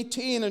even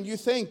 18, and you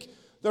think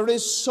there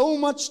is so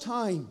much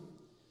time.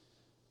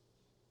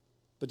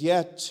 But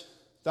yet,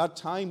 that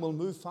time will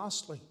move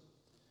fastly.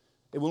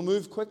 It will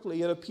move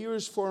quickly. It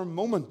appears for a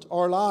moment,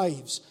 our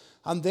lives,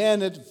 and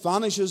then it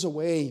vanishes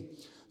away.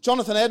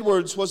 Jonathan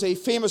Edwards was a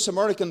famous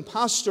American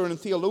pastor and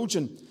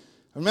theologian.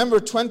 I remember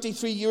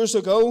 23 years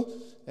ago,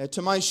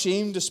 to my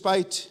shame,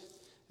 despite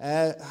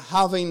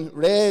having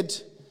read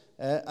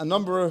a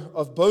number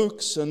of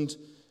books and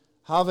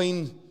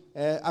having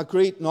a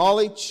great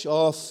knowledge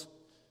of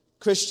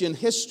Christian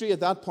history at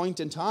that point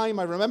in time,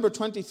 I remember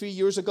 23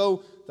 years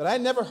ago that I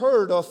had never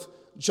heard of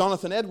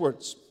Jonathan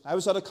Edwards. I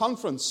was at a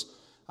conference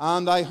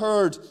and I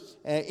heard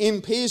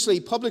Ian Paisley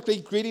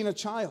publicly greeting a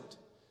child.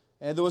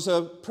 There was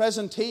a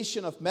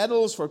presentation of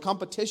medals for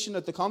competition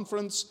at the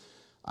conference,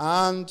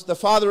 and the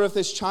father of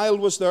this child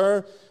was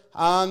there,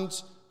 and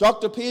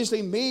Dr.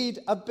 Paisley made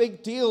a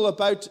big deal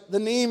about the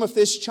name of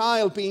this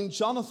child being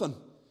Jonathan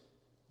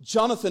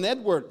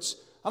Edwards.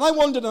 And I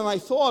wondered and I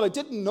thought, I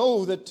didn't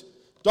know that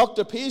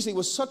Dr. Paisley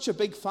was such a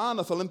big fan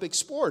of Olympic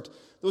sport.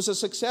 There was a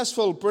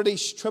successful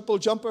British triple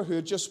jumper who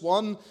had just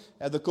won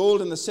the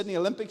gold in the Sydney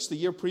Olympics the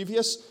year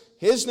previous.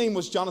 His name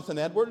was Jonathan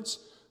Edwards.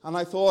 And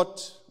I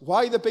thought,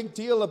 why the big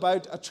deal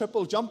about a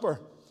triple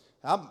jumper?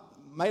 That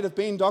might have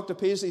been Dr.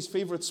 Paisley's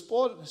favorite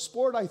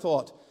sport, I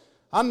thought.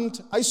 And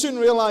I soon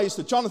realized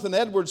that Jonathan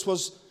Edwards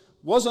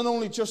wasn't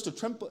only just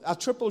a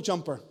triple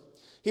jumper.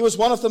 He was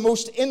one of the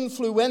most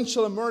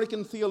influential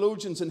American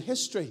theologians in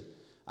history.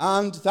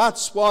 And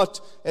that's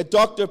what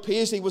Dr.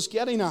 Paisley was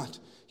getting at.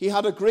 He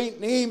had a great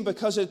name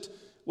because it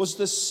was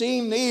the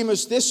same name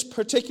as this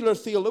particular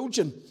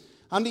theologian.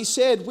 And he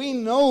said, we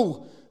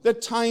know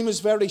that time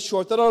is very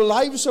short, that our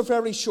lives are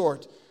very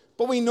short,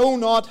 but we know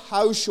not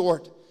how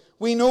short.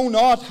 We know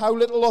not how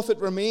little of it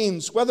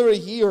remains, whether a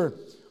year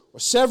or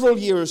several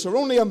years or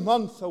only a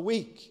month, a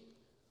week,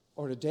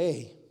 or a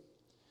day.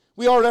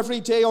 We are every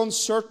day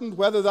uncertain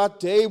whether that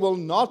day will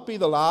not be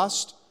the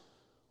last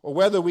or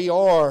whether we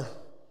are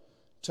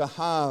to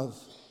have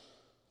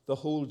the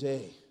whole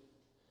day.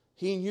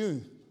 He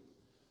knew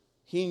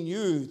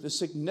the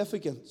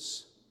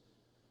significance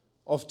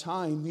of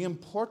time, the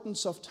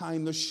importance of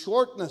time, the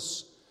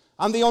shortness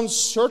and the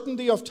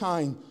uncertainty of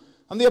time.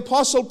 And the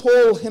Apostle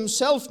Paul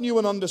himself knew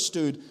and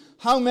understood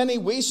how many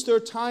waste their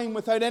time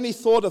without any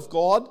thought of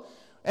God,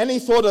 any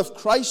thought of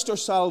Christ or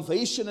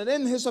salvation. And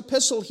in his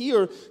epistle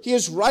here, he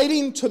is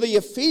writing to the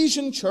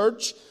Ephesian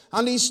church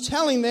and he's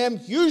telling them,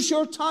 use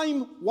your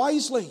time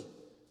wisely.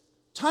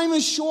 Time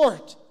is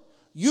short.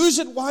 Use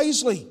it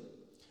wisely.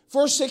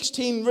 Verse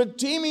 16,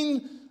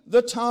 redeeming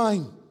the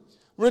time.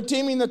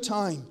 Redeeming the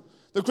time.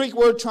 The Greek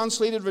word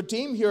translated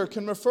redeem here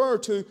can refer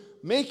to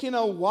making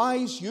a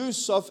wise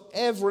use of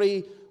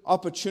every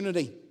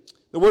opportunity.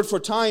 The word for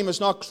time is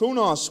not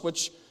chronos,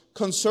 which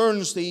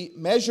concerns the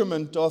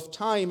measurement of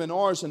time in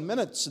hours and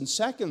minutes and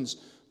seconds,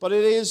 but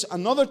it is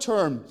another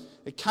term,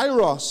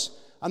 kairos,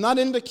 and that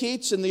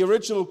indicates in the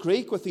original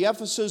Greek with the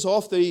emphasis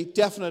of the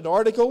definite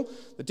article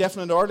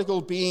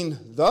being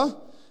the,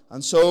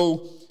 and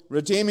so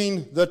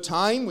redeeming the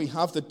time, we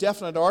have the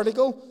definite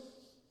article,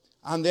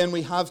 and then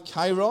we have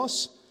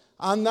kairos,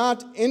 and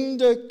that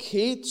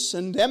indicates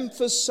and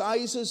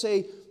emphasizes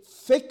a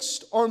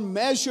fixed or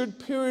measured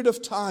period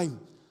of time,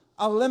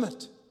 a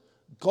limit.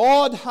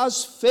 God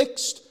has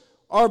fixed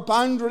our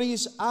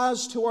boundaries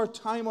as to our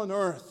time on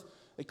earth.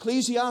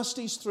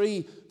 Ecclesiastes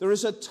 3, there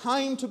is a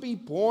time to be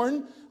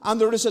born and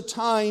there is a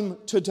time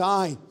to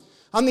die.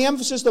 And the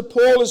emphasis that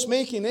Paul is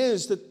making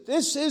is that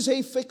this is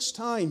a fixed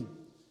time.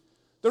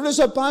 There is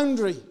a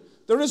boundary,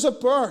 there is a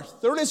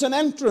birth, there is an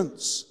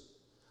entrance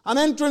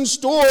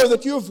door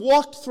that you have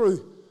walked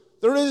through.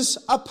 There is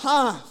a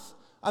path,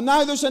 and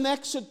now there's an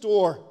exit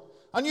door,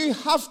 and you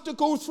have to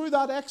go through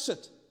that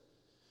exit.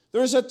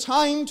 There is a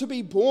time to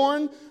be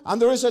born,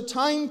 and there is a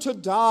time to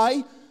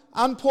die,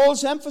 and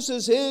Paul's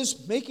emphasis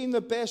is making the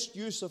best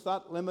use of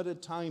that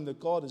limited time that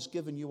God has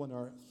given you on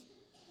earth.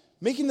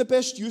 Making the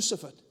best use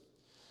of it.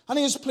 And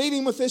he is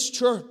pleading with this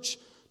church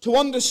to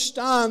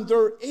understand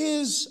there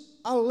is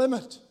a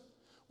limit.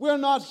 We're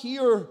not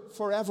here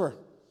forever.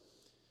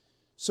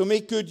 So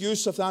make good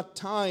use of that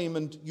time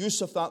and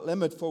use of that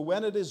limit, for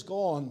when it is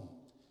gone,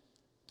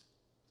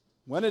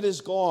 it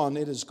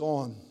is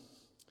gone.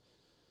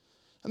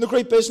 And the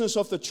great business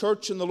of the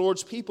church and the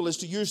Lord's people is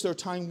to use their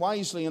time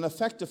wisely and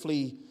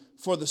effectively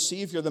for the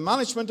Savior. The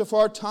management of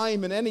our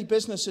time in any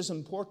business is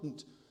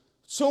important.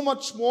 So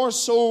much more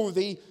so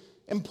the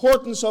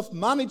importance of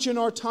managing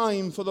our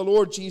time for the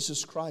Lord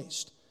Jesus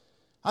Christ.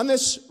 And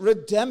this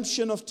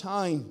redemption of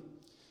time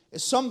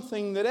is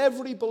something that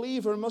every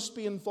believer must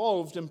be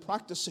involved in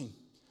practicing.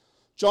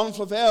 John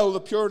Flavel, the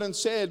Puritan,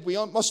 said, we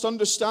must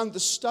understand the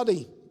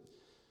study,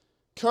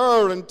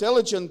 care and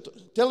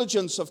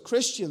diligence of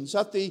Christians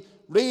at the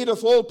rate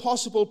of all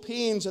possible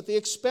pains, at the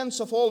expense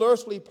of all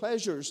earthly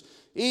pleasures,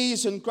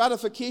 ease and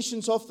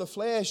gratifications of the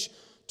flesh,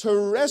 to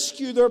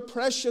rescue their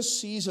precious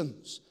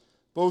seasons,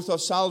 both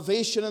of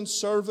salvation and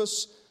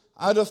service,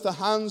 out of the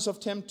hands of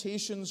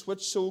temptations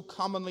which so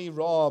commonly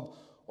rob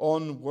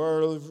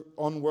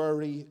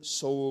unwary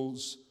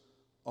souls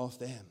of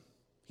them.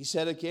 He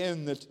said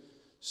again that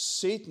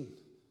Satan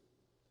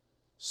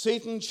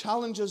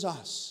challenges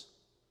us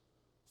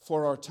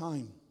for our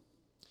time.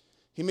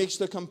 He makes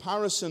the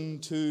comparison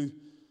to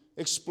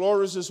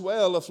explorers as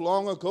well of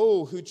long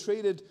ago who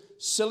traded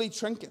silly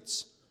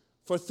trinkets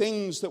for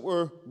things that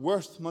were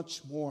worth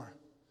much more.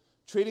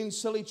 Trading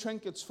silly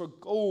trinkets for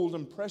gold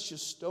and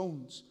precious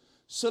stones.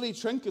 Silly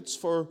trinkets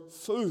for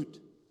food.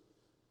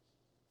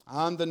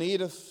 And the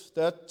native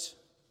that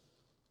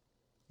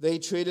they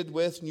traded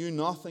with knew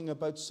nothing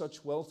about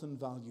such wealth and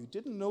value.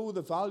 Didn't know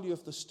the value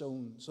of the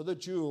stones or the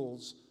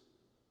jewels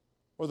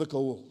or the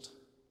gold.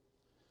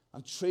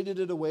 And traded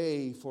it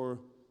away for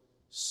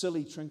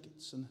silly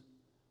trinkets. And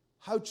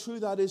how true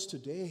that is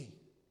today.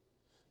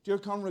 Dear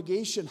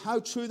congregation, how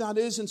true that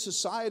is in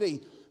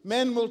society.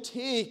 Men will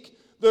take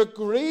the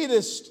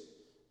greatest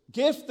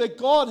gift that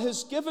God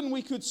has given,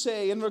 we could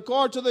say, in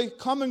regard to the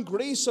common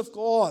grace of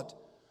God,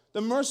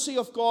 the mercy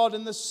of God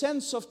in the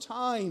sense of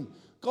time.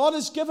 God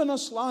has given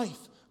us life.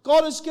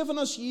 God has given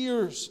us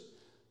years.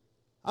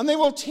 And they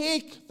will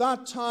take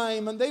that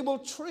time and they will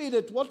trade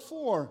it, what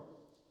for?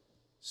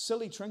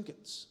 Silly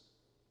trinkets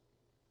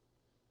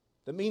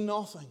that mean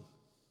nothing.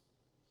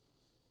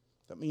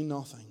 That mean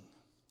nothing.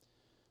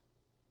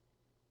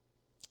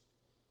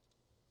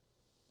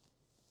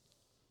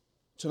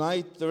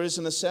 Tonight, there is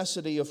a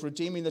necessity of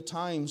redeeming the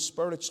time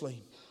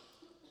spiritually.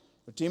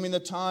 Redeeming the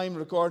time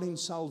regarding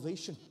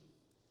salvation.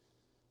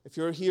 If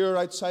you're here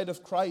outside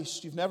of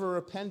Christ, you've never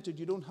repented,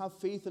 you don't have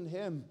faith in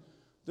Him,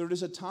 there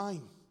is a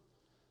time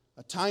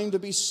to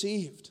be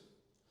saved.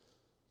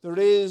 There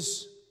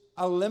is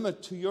a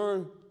limit to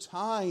your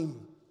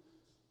time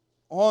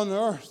on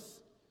earth.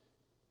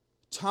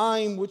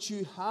 Time which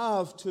you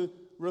have to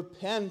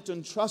repent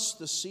and trust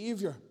the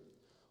Savior.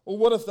 Oh,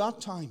 what of that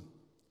time?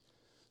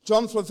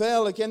 John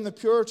Flavel, again the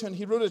Puritan,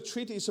 he wrote a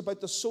treatise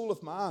about the soul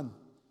of man,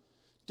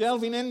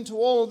 delving into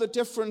all the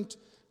different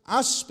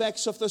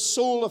aspects of the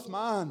soul of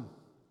man.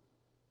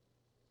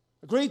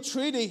 A great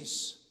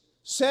treatise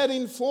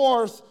setting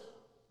forth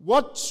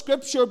what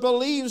Scripture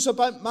believes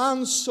about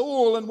man's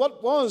soul and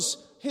what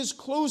was his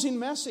closing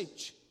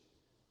message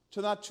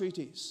to that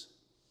treatise.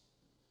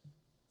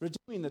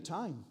 Redeeming the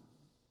time.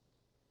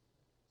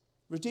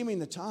 Redeeming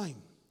the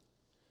time.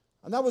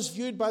 And that was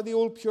viewed by the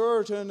old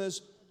Puritan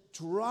as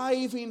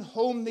driving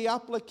home the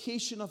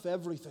application of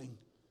everything.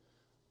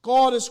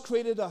 God has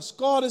created us.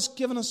 God has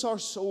given us our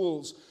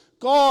souls.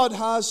 God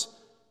has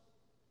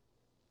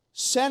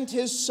sent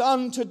His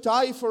Son to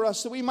die for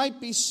us that we might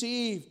be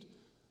saved,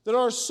 that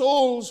our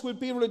souls would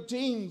be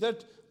redeemed,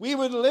 that we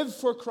would live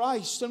for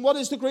Christ. And what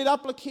is the great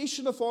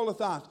application of all of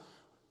that?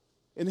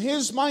 In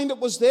his mind it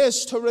was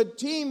this, to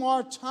redeem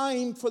our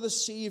time for the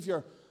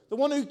Savior, the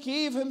one who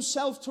gave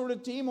himself to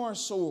redeem our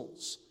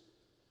souls,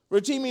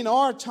 redeeming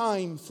our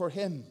time for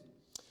him.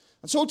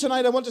 And so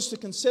tonight I want us to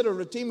consider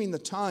redeeming the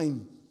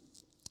time.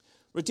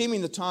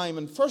 Redeeming the time.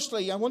 And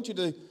firstly, I want you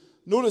to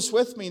notice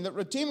with me that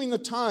redeeming the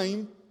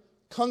time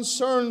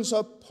concerns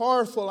a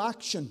powerful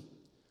action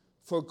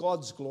for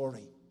God's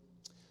glory.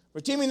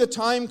 Redeeming the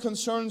time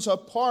concerns a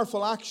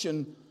powerful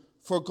action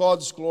for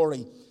God's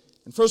glory.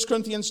 In 1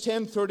 Corinthians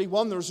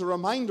 10:31, there's a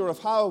reminder of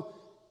how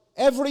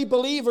every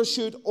believer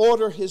should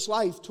order his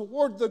life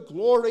toward the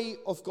glory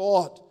of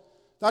God.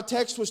 That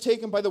text was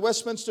taken by the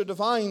Westminster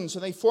Divines,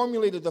 and they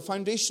formulated the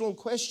foundational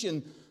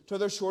question to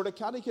their shorter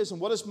catechism.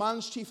 What is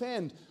man's chief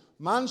end?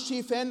 Man's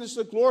chief end is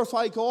to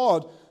glorify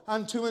God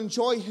and to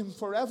enjoy him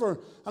forever.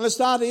 And as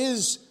that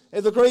is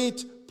the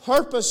great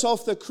purpose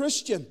of the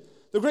Christian,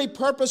 the great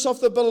purpose of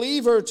the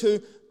believer,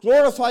 to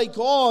glorify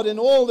God in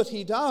all that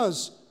he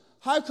does,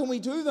 how can we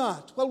do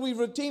that? Well, we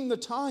redeem the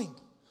time.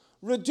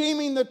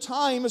 Redeeming the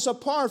time is a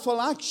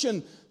powerful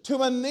action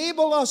to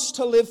enable us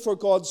to live for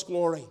God's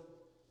glory.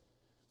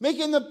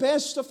 Making the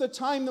best of the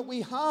time that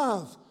we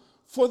have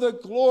for the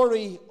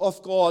glory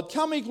of God.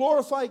 Can we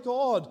glorify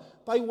God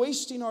by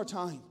wasting our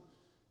time?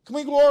 Can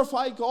we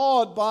glorify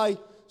God by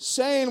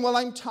saying, well,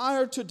 I'm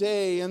tired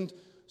today and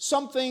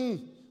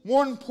something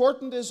more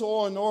important is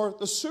on, or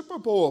the Super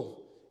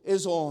Bowl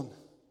is on?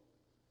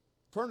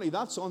 Apparently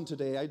that's on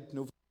today. I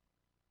know,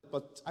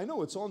 but I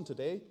know it's on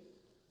today,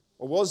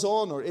 or was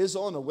on, or is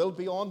on, or will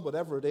be on,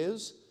 whatever it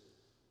is.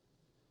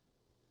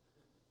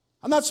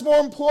 And that's more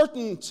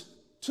important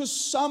to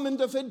some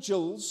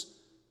individuals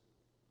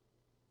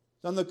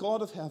than the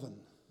God of heaven.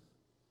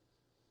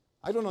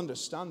 I don't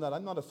understand that.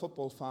 I'm not a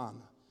football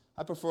fan.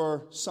 I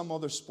prefer some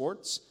other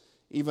sports.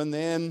 Even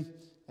then,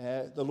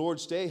 the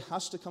Lord's Day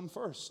has to come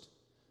first.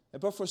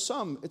 But for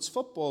some, it's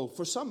football.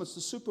 For some, it's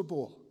the Super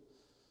Bowl.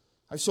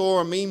 I saw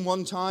a meme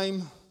one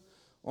time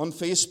on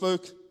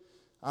Facebook,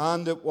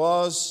 and it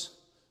was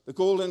the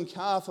golden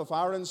calf of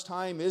Aaron's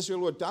time.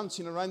 Israel were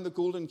dancing around the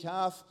golden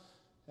calf,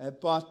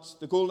 but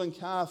the golden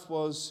calf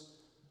was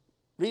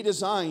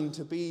redesigned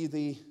to be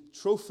the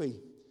trophy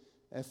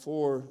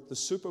for the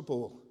Super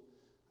Bowl.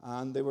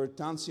 And they were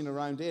dancing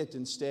around it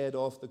instead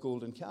of the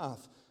golden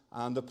calf.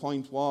 And the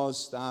point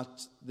was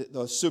that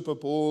the Super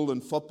Bowl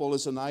and football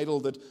is an idol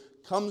that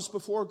comes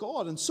before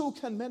God. And so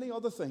can many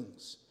other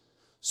things.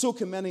 So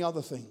can many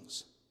other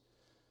things.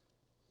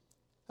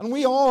 And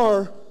we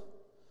are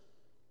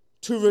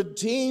to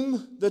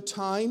redeem the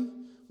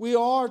time. We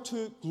are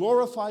to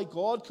glorify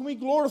God. Can we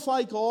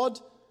glorify God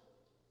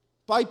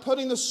by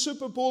putting the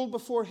Super Bowl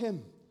before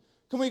him?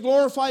 Can we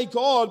glorify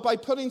God by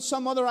putting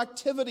some other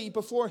activity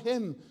before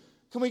him?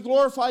 Can we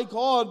glorify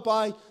God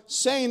by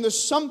saying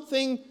there's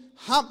something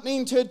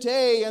happening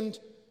today, and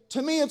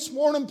to me it's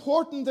more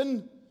important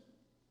than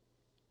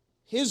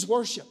his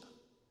worship,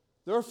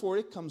 therefore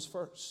it comes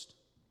first?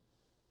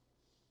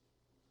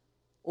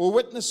 Or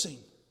witnessing,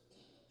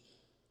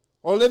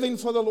 or living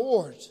for the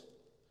Lord.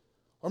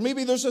 Or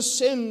maybe there's a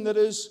sin that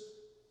is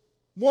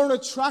more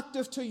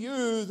attractive to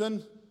you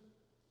than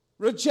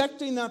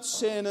rejecting that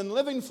sin and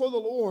living for the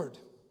Lord.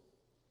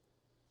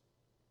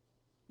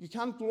 You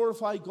can't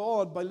glorify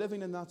God by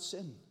living in that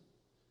sin.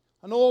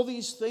 And all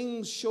these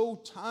things show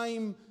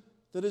time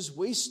that is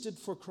wasted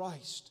for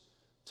Christ.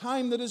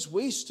 Time that is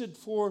wasted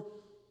for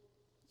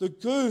the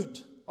good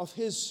of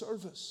his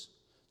service.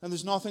 And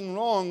there's nothing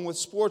wrong with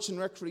sports and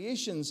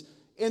recreations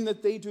in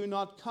that they do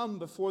not come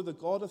before the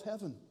God of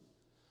heaven.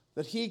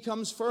 That he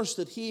comes first,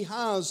 that he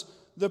has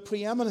the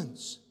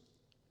preeminence.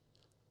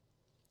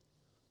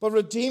 But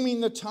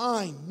redeeming the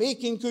time,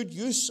 making good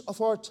use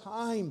of our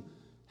time,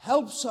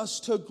 helps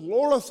us to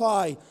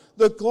glorify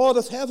the God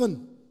of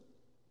heaven.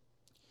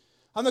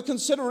 And the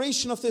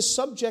consideration of this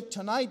subject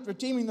tonight,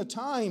 redeeming the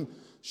time,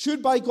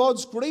 should by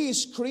God's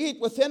grace create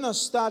within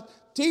us that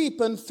deep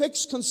and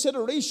fixed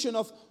consideration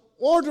of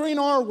ordering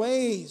our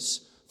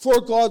ways for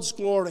God's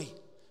glory.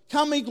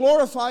 Can we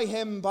glorify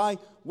him by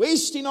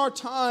wasting our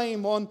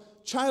time on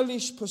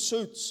childish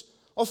pursuits,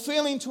 of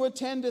failing to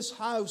attend his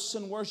house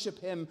and worship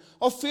him,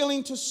 of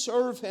failing to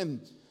serve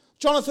him?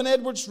 Jonathan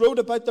Edwards wrote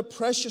about the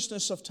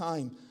preciousness of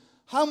time.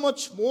 How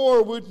much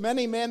more would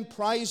many men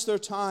prize their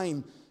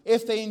time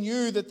if they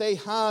knew that they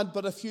had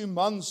but a few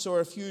months or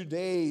a few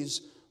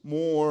days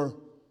more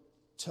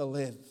to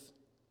live?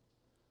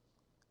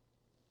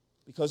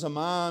 Because a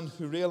man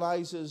who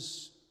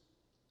realizes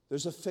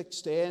there's a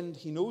fixed end,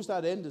 he knows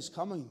that end is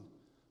coming.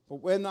 But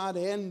when that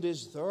end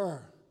is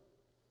there,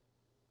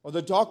 or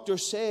the doctor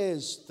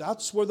says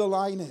that's where the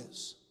line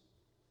is,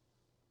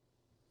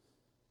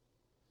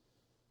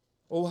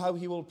 oh, how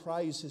he will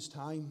prize his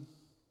time.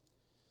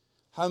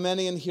 How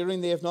many in hearing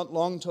they have not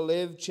long to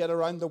live, jet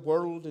around the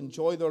world,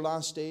 enjoy their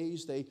last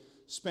days. They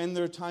spend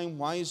their time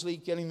wisely,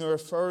 getting their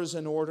affairs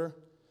in order.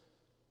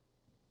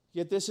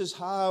 Yet this is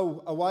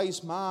how a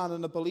wise man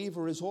and a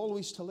believer is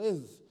always to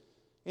live,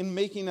 in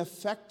making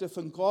effective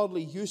and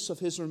godly use of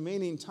his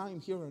remaining time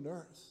here on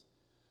earth.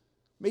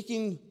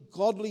 Making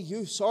godly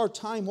use. Our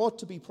time ought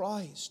to be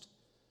prized.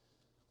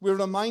 We're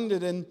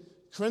reminded in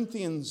 1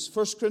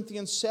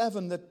 Corinthians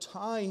 7, that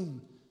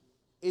time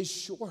is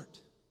short.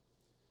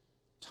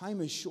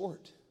 Time is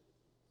short.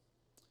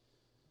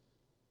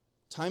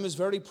 Time is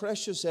very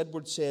precious,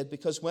 Edward said,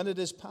 because when it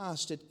is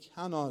past, it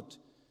cannot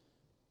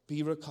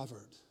be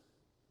recovered.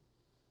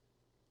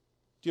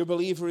 Dear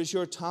believer, is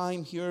your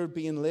time here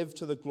being lived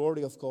to the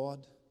glory of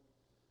God?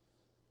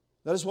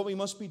 That is what we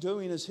must be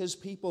doing as His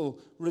people,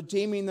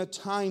 redeeming the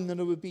time that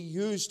it would be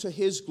used to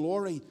His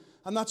glory.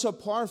 And that's a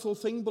powerful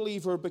thing,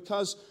 believer,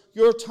 because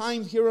your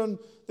time here on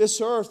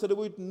this earth, that it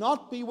would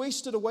not be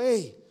wasted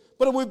away,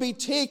 but it would be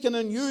taken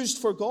and used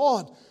for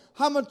God.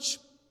 How much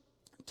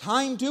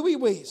time do we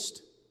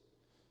waste?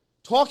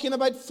 Talking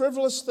about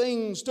frivolous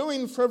things,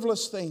 doing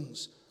frivolous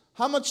things.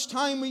 How much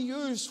time we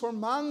use for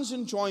man's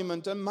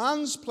enjoyment and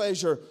man's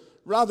pleasure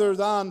rather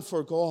than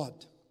for God.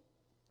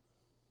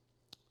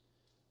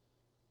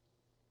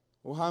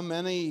 Oh, how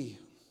many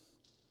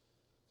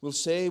will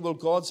say, well,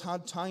 God's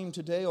had time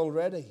today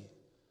already.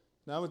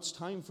 Now it's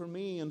time for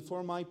me and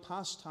for my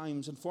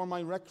pastimes and for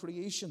my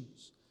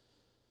recreations.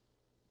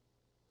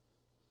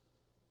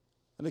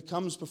 And it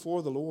comes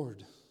before the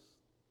Lord.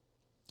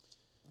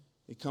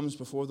 It comes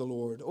before the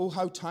Lord. Oh,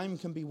 how time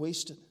can be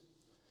wasted.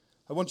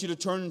 I want you to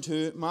turn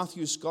to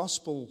Matthew's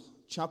Gospel,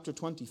 chapter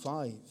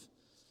 25.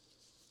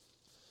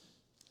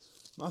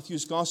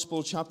 Matthew's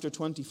Gospel, chapter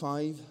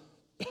 25.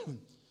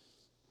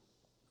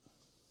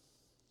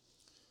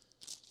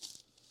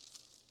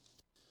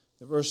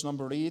 Verse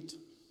number 8.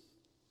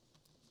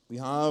 We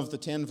have the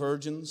 10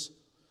 virgins,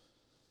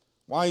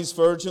 wise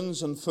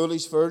virgins and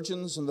foolish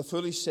virgins. And the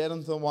foolish said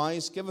unto the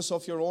wise, give us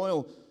of your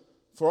oil,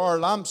 for our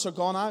lamps are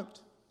gone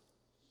out.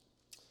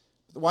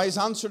 The wise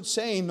answered,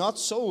 saying, not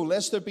so,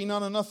 lest there be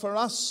not enough for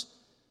us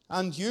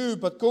and you,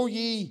 but go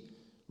ye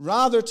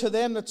rather to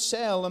them that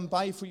sell, and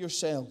buy for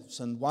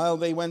yourselves. And while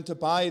they went to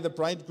buy, the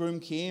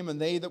bridegroom came,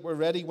 and they that were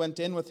ready went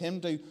in with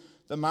him to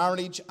the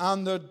marriage,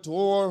 and the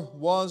door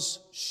was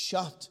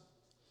shut.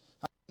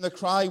 And the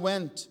cry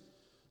went,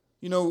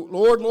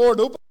 Lord, Lord,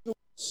 open to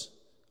us.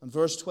 And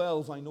verse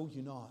 12, I know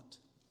you not.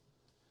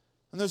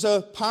 And there's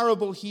a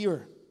parable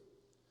here.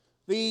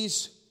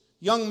 These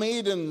young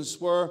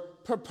maidens were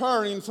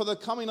preparing for the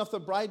coming of the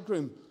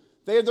bridegroom.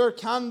 They had their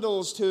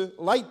candles to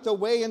light the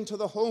way into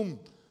the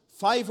home.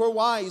 5 were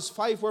wise,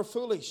 5 were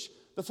foolish.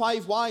 The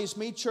 5 wise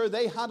made sure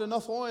they had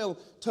enough oil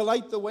to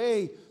light the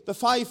way. The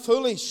 5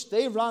 foolish,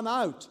 they ran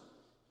out.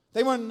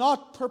 They were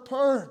not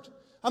prepared.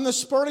 And the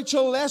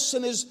spiritual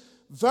lesson is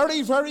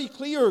very, very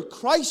clear.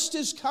 Christ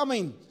is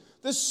coming.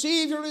 The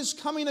Savior is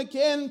coming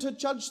again to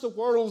judge the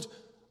world.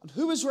 And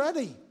who is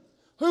ready?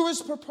 Who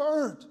is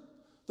prepared?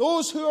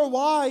 Those who are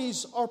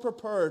wise are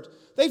prepared.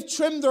 They've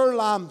trimmed their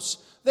lamps.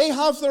 They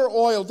have their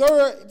oil.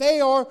 They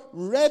are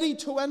ready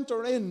to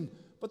enter in.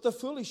 But the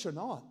foolish are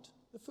not.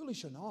 The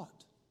foolish are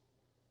not.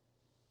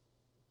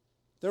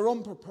 They're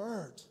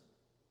unprepared.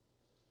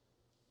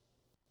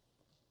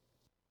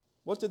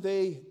 What did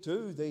they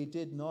do? They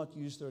did not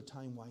use their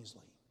time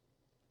wisely.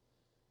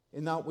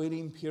 In that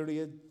waiting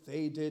period,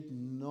 they did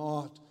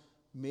not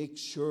make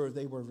sure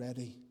they were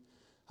ready.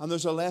 And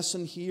there's a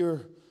lesson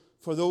here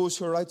for those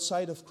who are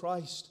outside of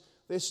Christ.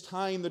 This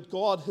time that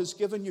God has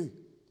given you,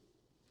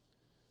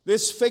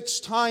 this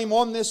fixed time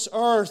on this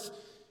earth,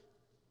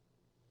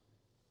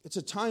 it's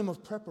a time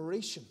of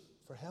preparation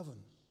for heaven.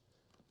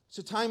 It's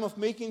a time of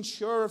making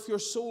sure of your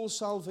soul's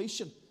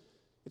salvation.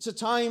 It's a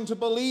time to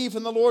believe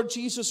in the Lord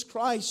Jesus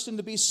Christ and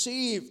to be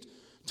saved,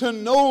 to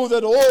know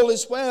that all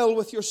is well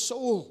with your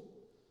soul.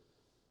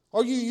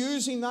 Are you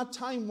using that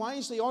time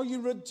wisely? Are you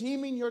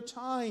redeeming your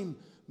time,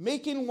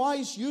 making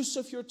wise use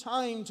of your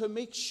time to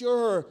make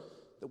sure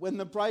that when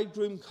the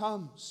bridegroom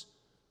comes,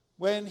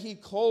 when he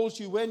calls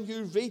you, when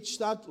you reach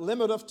that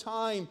limit of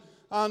time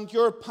and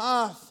your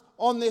path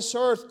on this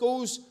earth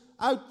goes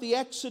out the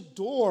exit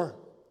door,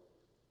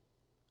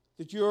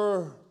 that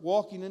you're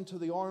walking into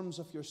the arms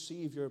of your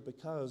Savior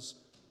because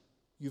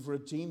you've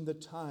redeemed the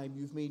time,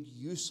 you've made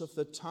use of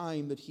the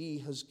time that He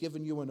has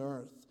given you on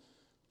earth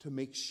to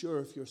make sure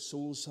of your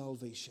soul's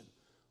salvation.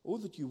 Oh,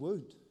 that you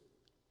would.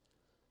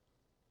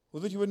 Oh,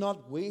 that you would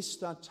not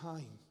waste that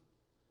time,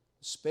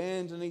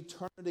 spend an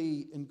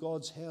eternity in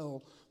God's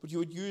hell, but you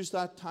would use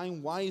that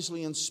time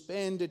wisely and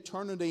spend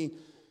eternity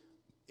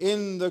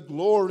in the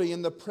glory,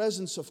 in the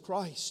presence of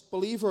Christ.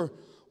 Believer,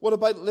 what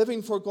about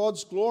living for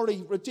God's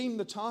glory? Redeem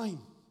the time.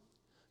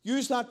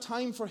 Use that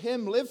time for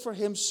Him, live for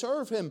Him,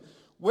 serve Him,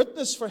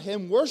 witness for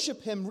Him,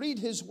 worship Him, read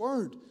His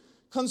Word.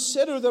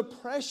 Consider the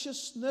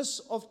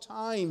preciousness of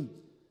time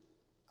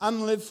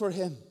and live for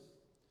Him.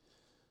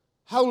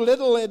 How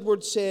little,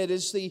 Edward said,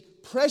 is the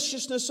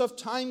preciousness of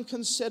time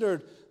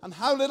considered, and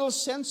how little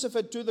sense of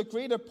it do the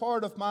greater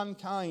part of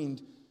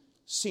mankind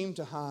seem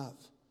to have.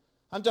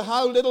 And to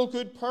how little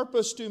good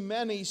purpose do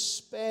many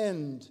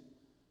spend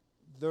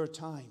their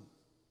time.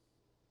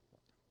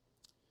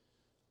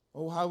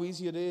 Oh, how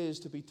easy it is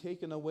to be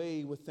taken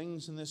away with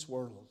things in this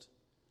world.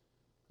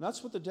 And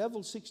that's what the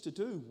devil seeks to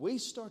do,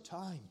 waste our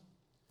time.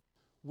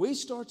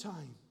 Waste our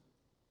time,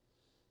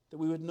 that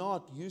we would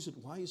not use it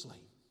wisely,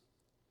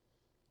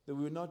 that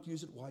we would not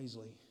use it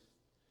wisely.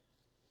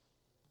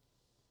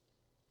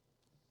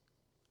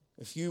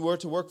 If you were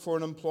to work for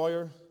an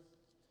employer,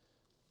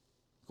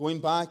 going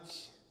back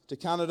to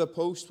Canada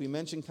Post, we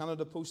mentioned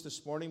Canada Post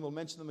this morning, we'll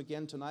mention them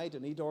again tonight,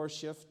 an 8-hour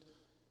shift,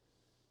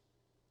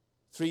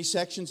 3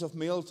 sections of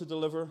mail to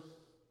deliver,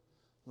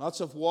 lots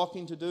of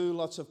walking to do,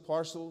 lots of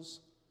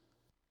parcels.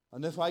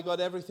 And if I got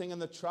everything in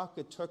the truck,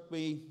 it took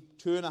me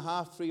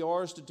 2.5, 3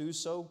 hours to do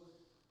so.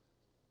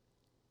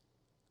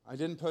 I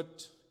didn't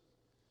put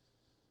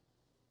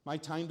my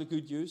time to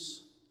good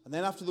use. And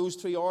then after those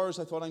 3 hours,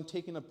 I thought, I'm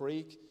taking a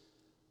break.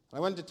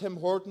 I went to Tim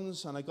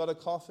Hortons and I got a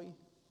coffee.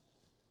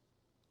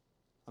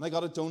 And I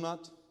got a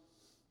donut.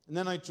 And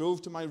then I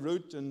drove to my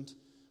route and,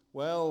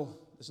 well,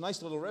 there's a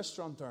nice little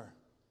restaurant there.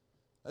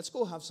 Let's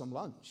go have some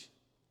lunch.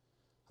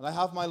 And I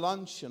have my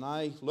lunch and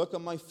I look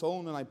on my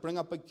phone and I bring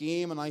up a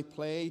game and I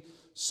play.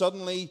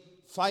 Suddenly,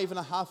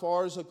 5.5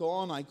 hours are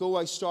gone.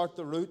 I start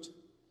the route.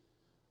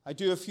 I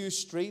do a few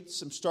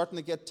streets. I'm starting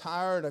to get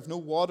tired. I've no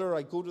water.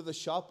 I go to the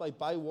shop. I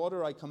buy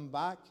water. I come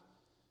back.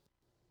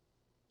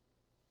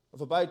 I've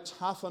about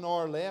half an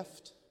hour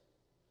left.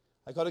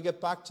 I got to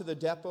get back to the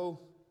depot.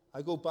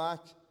 I go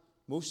back.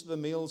 Most of the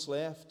meal's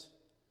left.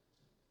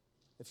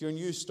 If you're a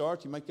new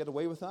start, you might get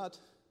away with that.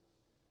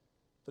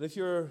 But if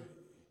you're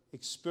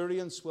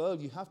experienced, well,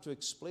 you have to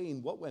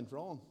explain what went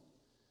wrong.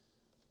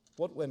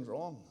 What went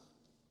wrong?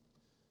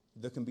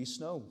 There can be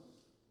snow.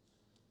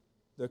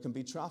 There can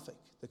be traffic.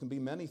 There can be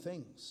many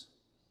things.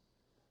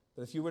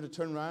 But if you were to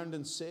turn around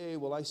and say,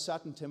 well, I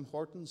sat in Tim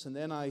Hortons, and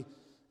then I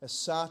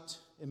sat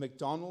in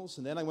McDonald's,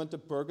 and then I went to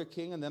Burger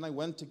King, and then I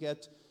went to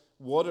get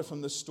water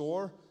from the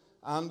store,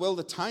 and, well,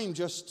 the time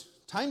just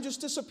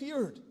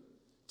disappeared.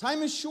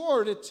 Time is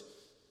short. It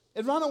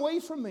ran away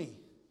from me.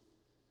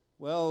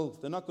 Well,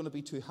 they're not going to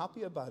be too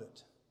happy about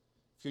it.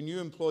 If you're a new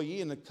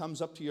employee and it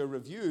comes up to your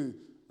review,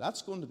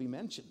 that's going to be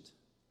mentioned.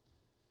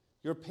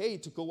 You're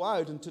paid to go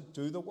out and to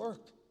do the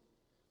work.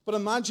 But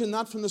imagine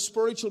that from the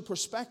spiritual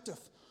perspective.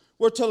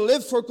 We're to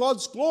live for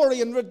God's glory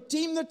and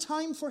redeem the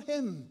time for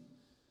Him.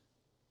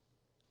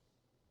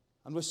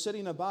 And we're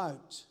sitting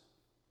about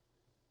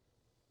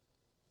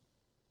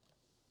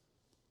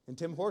in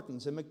Tim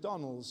Hortons, in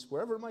McDonald's,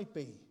 wherever it might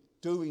be,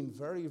 doing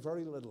very,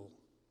 very little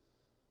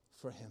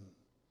for Him.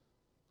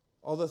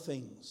 Other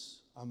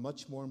things are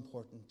much more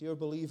important. Dear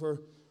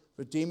believer,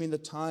 redeeming the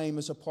time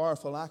is a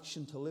powerful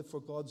action to live for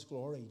God's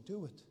glory.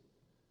 Do it.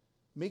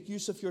 Make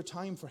use of your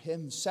time for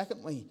Him.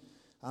 Secondly,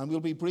 and we'll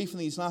be brief in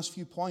these last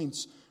few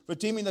points,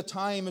 redeeming the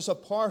time is a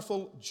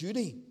powerful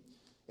duty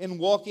in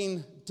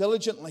walking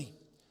diligently.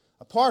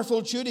 A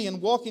powerful duty in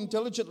walking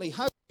diligently.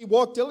 How can we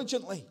walk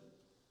diligently?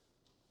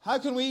 How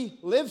can we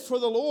live for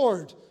the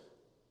Lord?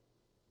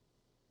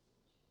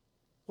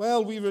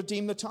 Well, we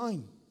redeem the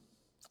time.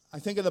 I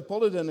think in the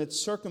bulletin it's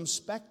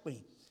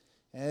circumspectly.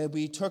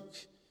 We took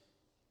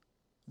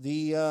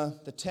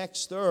the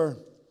text there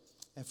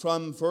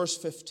from verse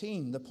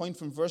 15, the point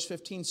from verse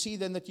 15. See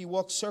then that you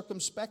walk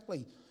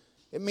circumspectly.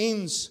 It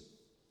means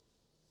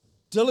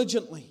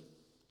diligently.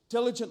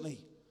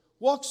 Diligently.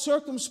 Walk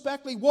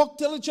circumspectly. Walk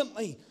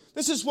diligently.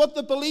 This is what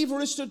the believer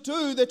is to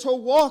do. They're to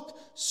walk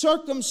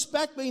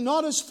circumspectly,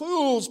 not as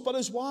fools, but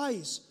as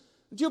wise.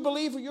 Dear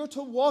believer, you're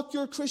to walk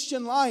your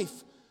Christian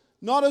life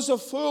not as a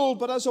fool,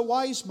 but as a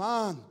wise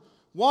man.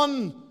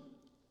 One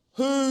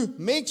who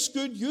makes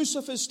good use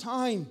of his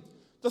time.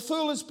 The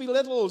fool is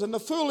belittled and the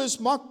fool is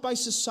mocked by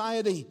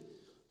society.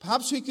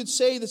 Perhaps we could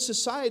say that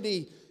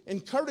society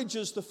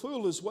encourages the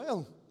fool as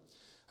well.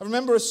 I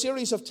remember a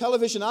series of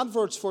television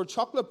adverts for a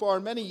chocolate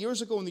bar many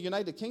years ago in the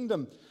United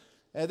Kingdom.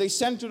 They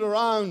centered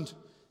around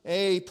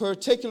a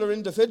particular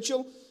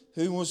individual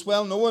who was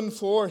well known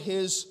for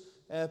his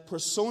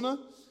persona,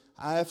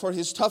 for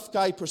his tough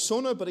guy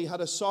persona, but he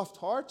had a soft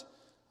heart.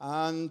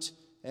 And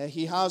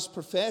he has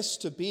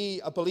professed to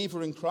be a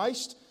believer in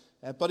Christ,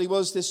 but he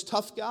was this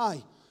tough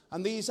guy.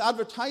 And these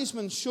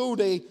advertisements showed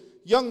a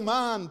young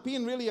man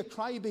being really a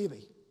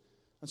crybaby.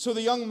 And so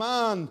the young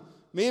man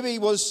maybe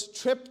was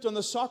tripped on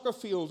the soccer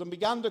field and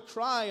began to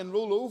cry and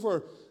roll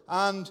over.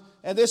 And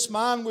this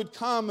man would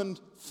come and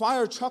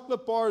fire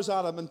chocolate bars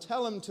at him and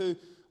tell him to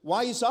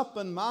wise up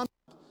and man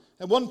up.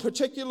 And one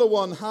particular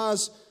one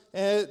has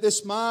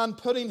this man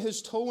putting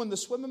his toe in the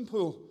swimming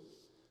pool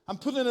and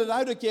putting it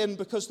out again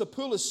because the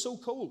pool is so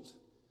cold.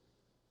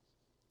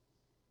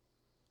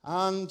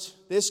 And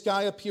this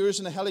guy appears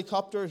in a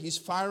helicopter. He's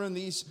firing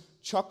these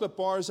chocolate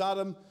bars at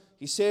him.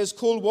 He says,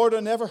 cold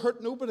water never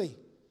hurt nobody.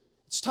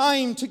 It's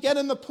time to get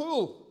in the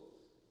pool.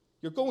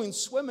 You're going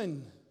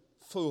swimming,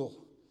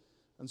 fool.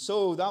 And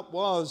so that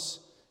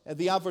was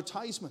the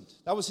advertisement.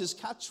 That was his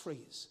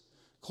catchphrase,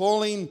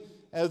 calling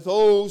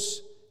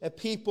those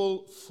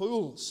people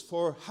fools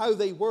for how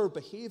they were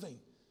behaving.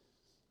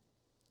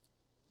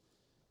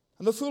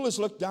 And the fool is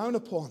looked down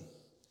upon.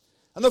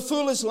 And the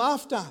fool is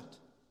laughed at.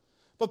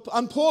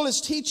 And Paul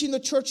is teaching the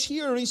church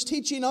here, he's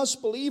teaching us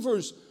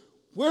believers,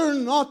 we're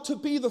not to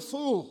be the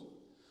fool.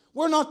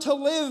 We're not to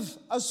live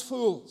as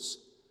fools.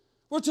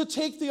 We're to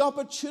take the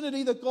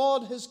opportunity that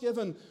God has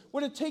given.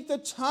 We're to take the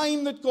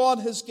time that God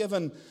has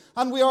given.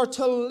 And we are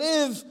to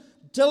live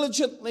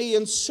diligently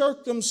and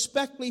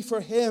circumspectly for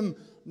Him,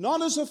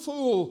 not as a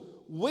fool,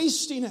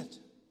 wasting it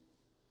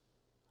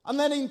and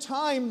letting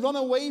time run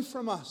away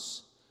from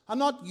us and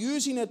not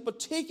using it, but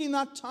taking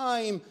that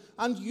time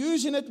and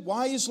using it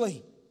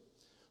wisely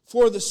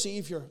for the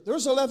Savior.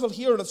 There's a level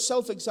here of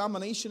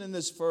self-examination in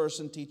this verse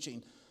and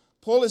teaching.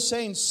 Paul is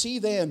saying, see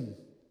then,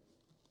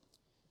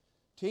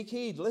 take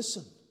heed,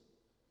 listen,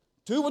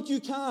 do what you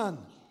can.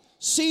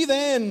 See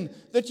then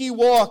that ye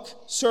walk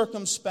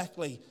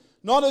circumspectly,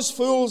 not as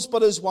fools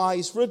but as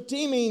wise,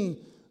 redeeming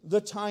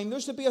the time.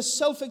 There's to be a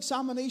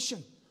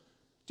self-examination.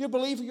 Dear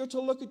believer, you're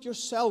to look at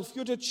yourself.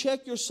 You're to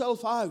check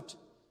yourself out.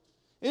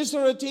 Is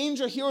there a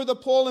danger here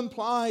that Paul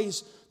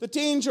implies? The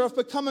danger of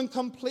becoming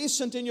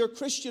complacent in your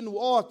Christian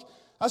walk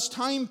as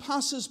time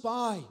passes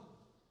by.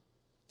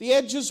 The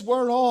edges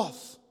wear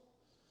off.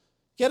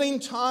 Getting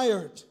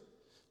tired.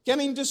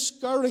 Getting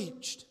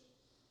discouraged.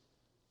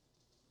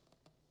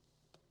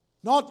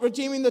 Not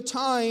redeeming the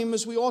time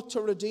as we ought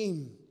to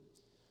redeem.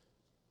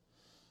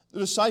 The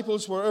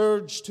disciples were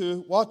urged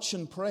to watch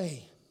and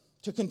pray,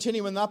 to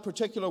continue in that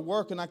particular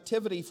work and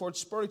activity for its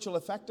spiritual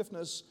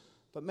effectiveness.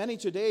 But many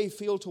today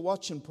fail to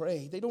watch and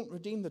pray. They don't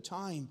redeem the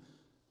time.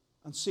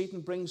 And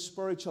Satan brings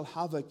spiritual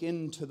havoc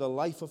into the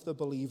life of the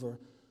believer.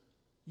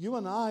 You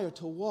and I are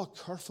to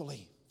walk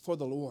carefully for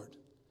the Lord.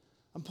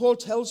 And Paul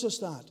tells us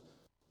that.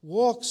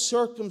 Walk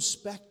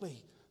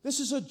circumspectly. This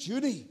is a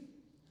duty.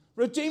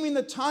 Redeeming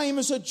the time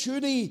is a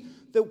duty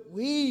that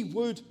we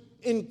would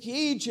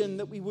engage in,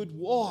 that we would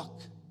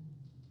walk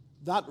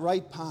that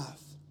right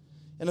path.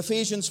 In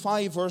Ephesians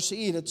 5 verse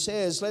 8 it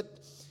says,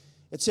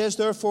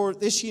 therefore,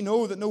 this ye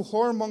know, that no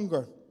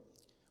whoremonger,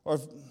 or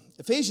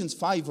Ephesians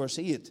 5 verse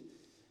 8,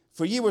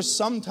 for ye were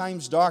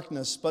sometimes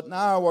darkness, but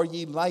now are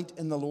ye light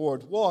in the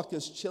Lord. Walk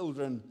as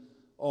children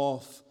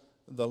of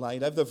the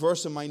light. I have the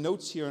verse in my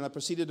notes here, and I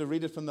proceeded to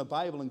read it from the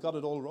Bible and got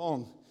it all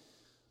wrong.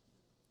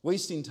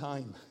 Wasting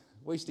time.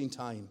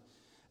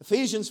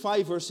 Ephesians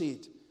 5 verse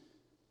 8.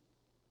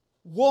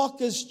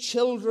 Walk as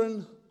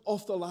children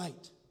of the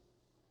light.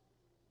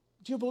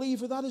 Dear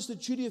believer, that is the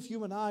duty of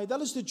you and I.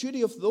 That is the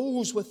duty of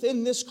those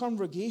within this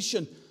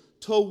congregation,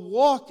 to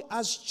walk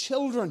as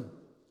children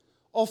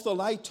of the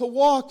light, to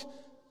walk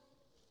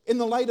in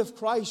the light of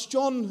Christ.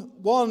 John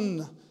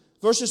 1,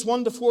 verses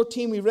 1 to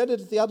 14, we read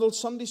it at the adult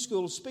Sunday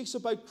school, speaks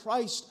about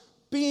Christ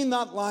being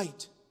that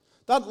light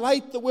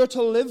that we're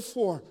to live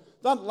for,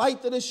 that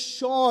light that is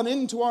shone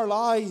into our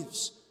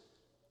lives.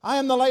 I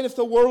am the light of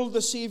the world,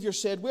 the Savior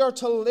said. We are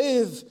to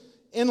live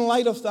in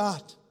light of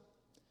that.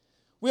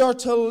 We are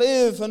to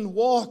live and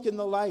walk in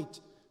the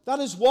light. That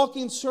is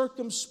walking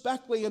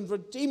circumspectly, and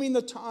redeeming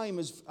the time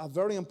is a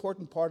very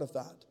important part of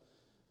that.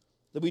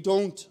 That we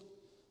don't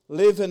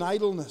live in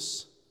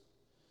idleness.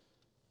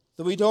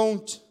 That we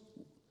don't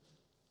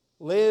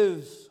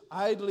live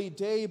idly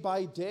day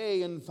by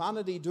day in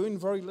vanity, doing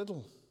very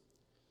little.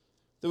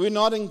 That we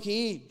not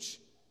engage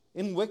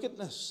in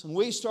wickedness and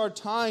waste our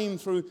time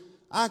through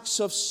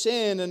acts of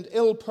sin and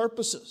ill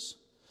purposes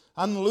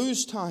and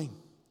lose time.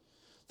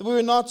 That we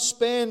would not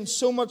spend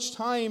so much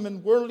time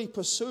in worldly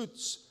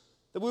pursuits,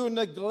 that we would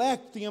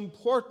neglect the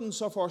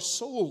importance of our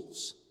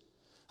souls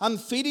and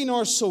feeding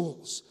our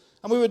souls,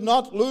 and we would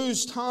not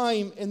lose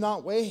time in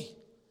that way.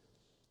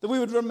 That we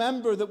would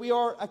remember that we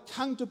are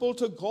accountable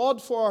to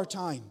God for our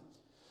time.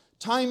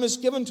 Time is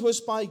given to us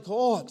by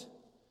God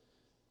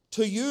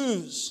to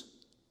use,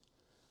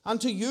 and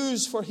to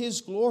use for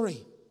His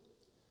glory.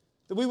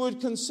 That we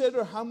would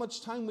consider how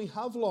much time we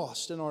have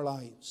lost in our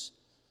lives,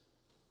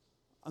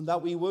 and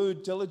that we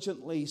would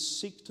diligently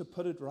seek to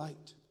put it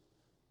right,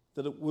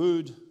 that it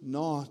would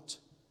not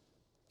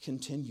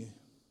continue.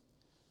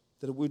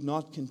 That it would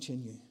not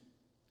continue.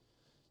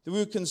 That we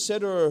would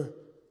consider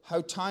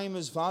how time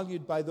is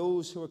valued by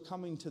those who are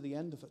coming to the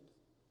end of it.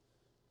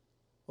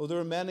 Oh, there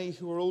are many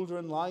who are older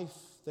in life.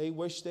 They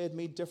wish they had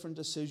made different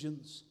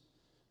decisions.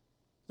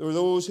 There are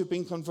those who've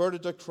been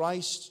converted to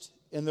Christ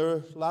in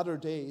their latter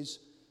days,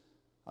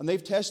 and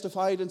they've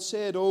testified and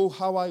said, oh,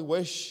 how I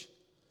wish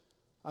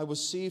I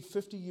was saved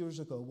 50 years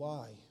ago.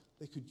 Why?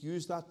 They could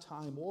use that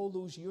time, all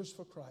those years,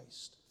 for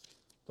Christ.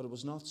 But it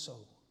was not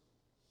so.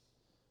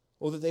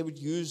 Oh, that they would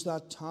use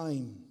that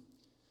time.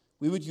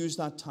 We would use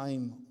that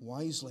time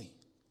wisely.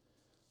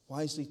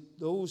 Wisely.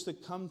 Those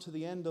that come to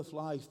the end of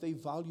life, they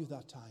value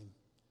that time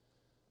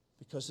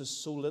because there's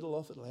so little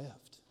of it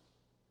left.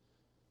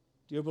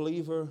 Dear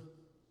believer,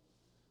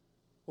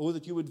 oh,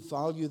 that you would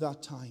value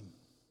that time.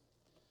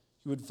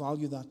 You would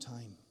value that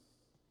time.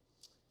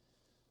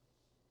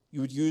 You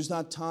would use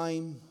that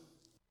time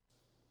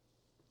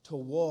to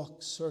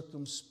walk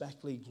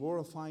circumspectly,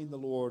 glorifying the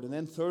Lord. And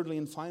then thirdly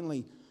and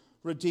finally,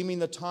 redeeming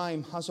the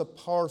time has a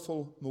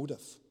powerful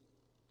motive.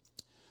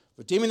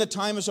 Redeeming the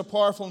time is a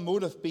powerful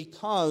motive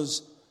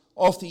because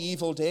of the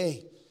evil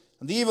day.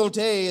 And the evil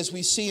day, as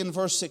we see in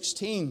verse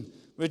 16,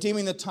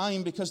 redeeming the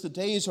time because the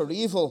days are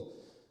evil.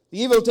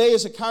 The evil day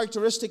is a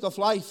characteristic of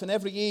life in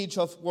every age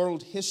of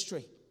world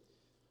history.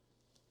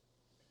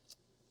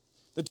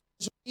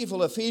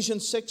 evil.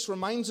 Ephesians 6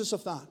 reminds us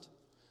of that.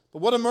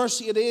 But what a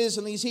mercy it is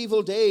in these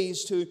evil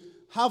days to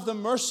have the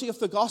mercy of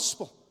the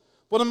gospel.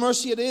 What a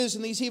mercy it is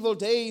in these evil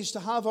days to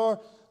have our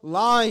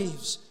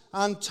lives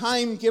and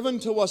time given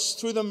to us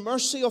through the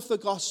mercy of the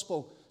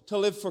gospel to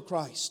live for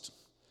Christ.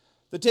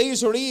 The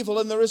days are evil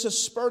and there is a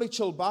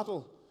spiritual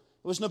battle.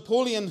 It was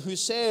Napoleon who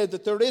said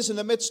that there is in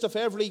the midst of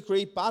every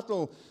great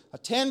battle a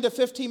 10 to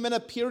 15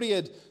 minute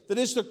period that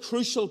is the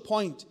crucial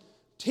point.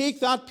 Take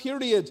that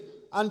period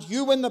and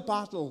you win the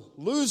battle.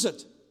 Lose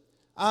it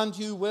and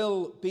you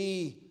will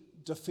be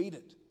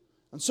defeated.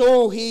 And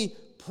so he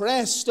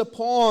pressed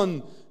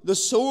upon the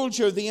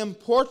soldier the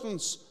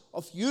importance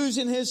of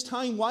using his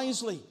time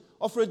wisely,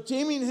 of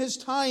redeeming his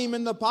time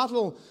in the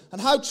battle,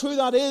 and how true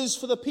that is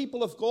for the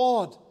people of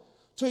God,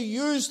 to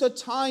use the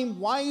time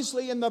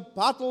wisely in the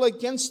battle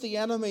against the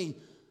enemy,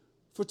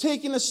 for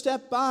taking a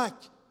step back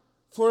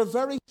for a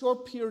very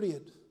short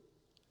period.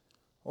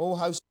 Oh,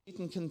 how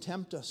Satan can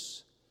tempt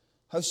us,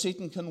 how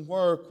Satan can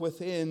work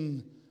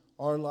within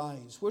our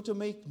lives. We're to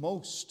make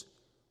most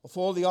of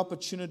all the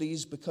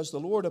opportunities because the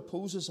Lord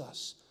opposes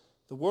us.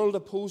 The world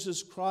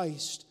opposes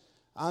Christ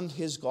and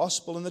his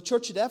gospel. And the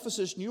church at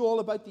Ephesus knew all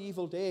about the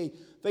evil day.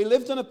 They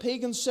lived in a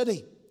pagan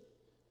city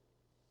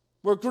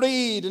where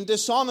greed and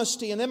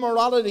dishonesty and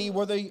immorality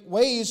were the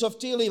ways of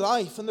daily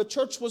life. And the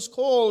church was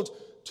called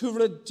to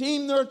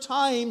redeem their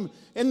time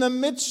in the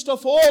midst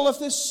of all of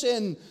this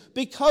sin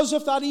because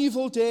of that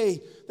evil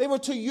day. They were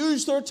to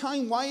use their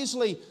time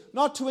wisely,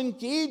 not to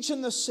engage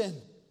in the sin,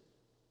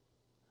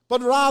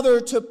 but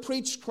rather to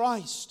preach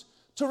Christ,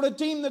 to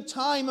redeem the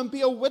time and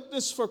be a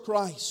witness for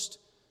Christ,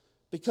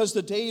 because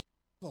the day is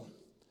evil.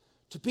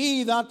 To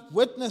be that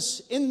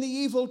witness in the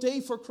evil day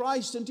for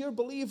Christ. And dear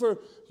believer,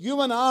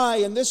 you and I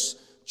in this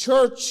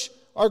church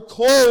are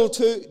called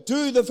to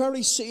do the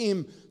very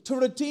same, to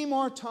redeem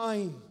our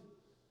time,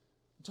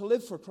 to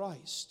live for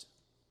Christ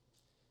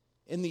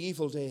in the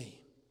evil day.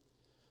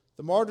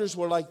 The martyrs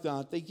were like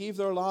that. They gave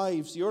their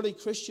lives. The early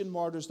Christian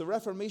martyrs, the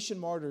Reformation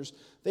martyrs,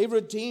 they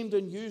redeemed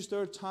and used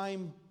their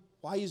time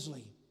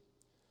wisely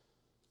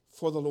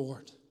for the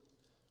Lord.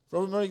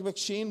 Robert Murray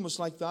McCheyne was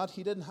like that.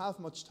 He didn't have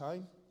much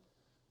time.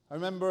 I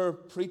remember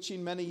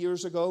preaching many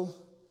years ago.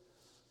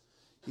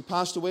 He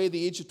passed away at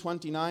the age of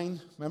 29.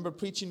 I remember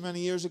preaching many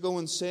years ago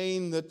and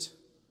saying that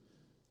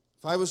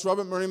if I was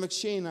Robert Murray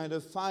McCheyne, I'd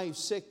have 5,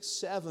 6,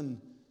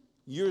 7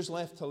 years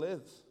left to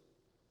live.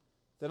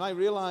 Then I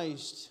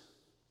realized,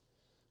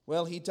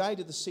 well, he died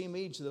at the same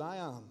age that I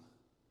am.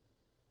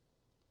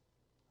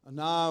 And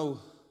now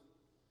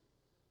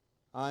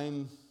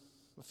I'm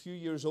a few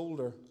years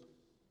older,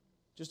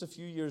 just a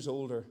few years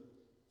older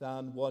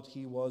than what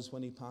he was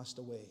when he passed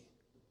away.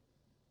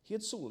 He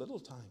had so little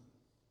time.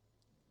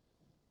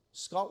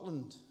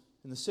 Scotland,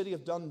 in the city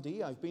of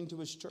Dundee, I've been to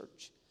his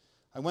church.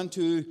 I went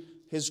to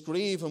his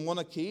grave on one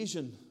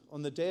occasion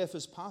on the day of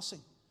his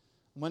passing.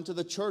 I went to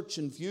the church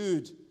and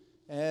viewed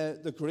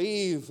the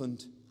grave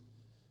and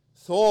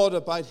thought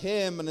about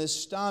him and his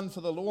stand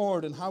for the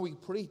Lord and how he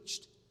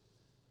preached.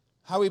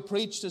 How he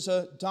preached as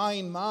a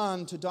dying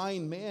man to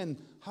dying men.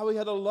 How he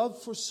had a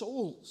love for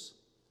souls.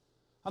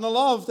 And a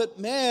love that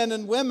men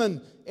and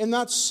women in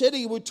that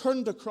city would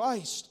turn to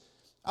Christ.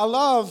 A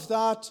love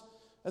that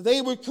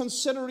they would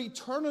consider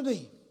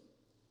eternity.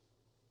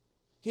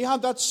 He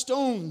had that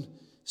stone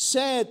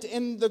set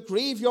in the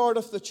graveyard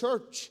of the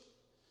church.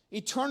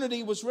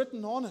 Eternity was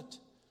written on it.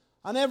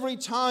 And every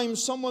time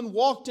someone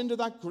walked into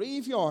that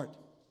graveyard,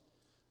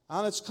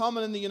 and it's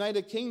common in the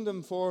United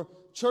Kingdom for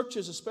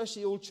churches,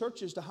 especially old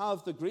churches, to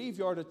have the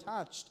graveyard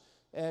attached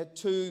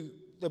to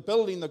the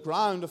building, the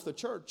ground of the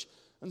church.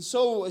 And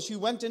so as you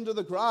went into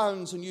the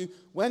grounds and you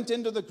went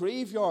into the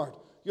graveyard,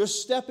 you're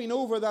stepping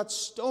over that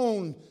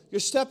stone.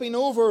 You're stepping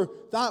over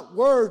that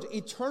word,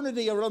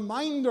 eternity, a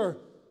reminder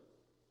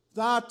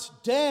that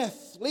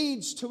death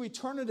leads to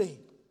eternity.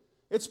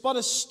 It's but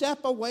a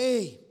step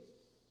away.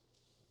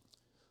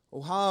 Oh,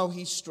 how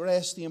he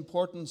stressed the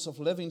importance of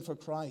living for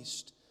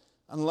Christ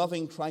and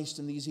loving Christ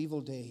in these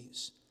evil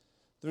days.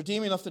 The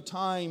redeeming of the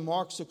time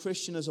marks a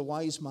Christian as a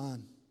wise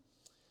man.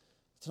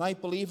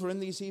 Tonight, believer,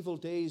 in these evil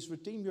days,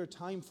 redeem your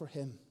time for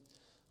him.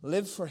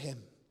 Live for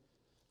him.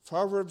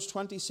 Proverbs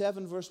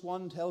 27 verse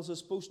 1 tells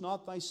us, boast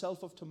not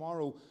thyself of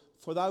tomorrow,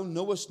 for thou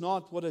knowest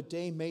not what a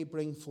day may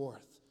bring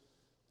forth.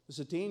 There's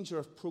a danger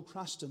of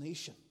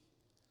procrastination.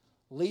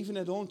 Leaving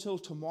it until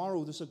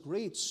tomorrow. There's a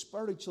great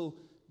spiritual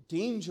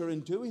danger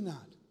in doing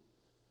that.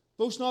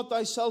 Boast not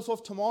thyself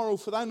of tomorrow,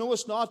 for thou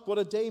knowest not what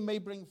a day may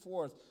bring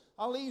forth.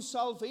 I'll leave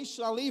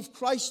salvation, I'll leave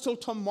Christ till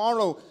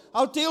tomorrow.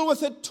 I'll deal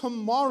with it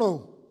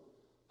tomorrow.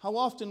 How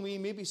often we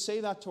maybe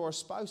say that to our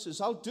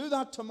spouses, I'll do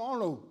that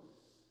tomorrow.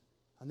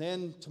 And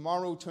then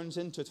tomorrow turns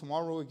into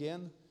tomorrow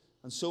again,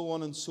 and so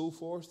on and so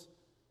forth.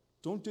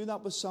 Don't do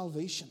that with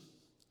salvation.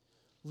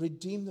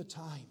 Redeem the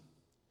time.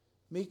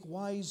 Make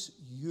wise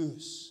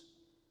use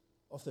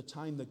of the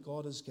time that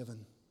God has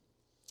given.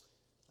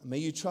 And may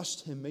you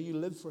trust him. May you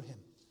live for him.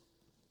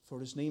 For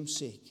his name's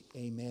sake,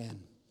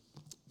 amen.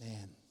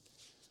 Amen.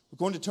 We're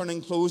going to turn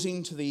in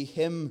closing to the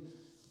hymn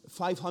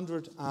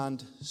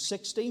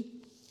 560.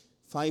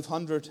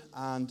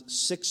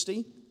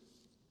 560.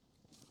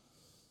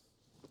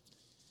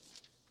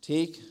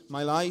 Take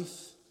my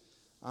life,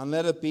 and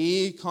let it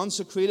be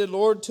consecrated,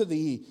 Lord, to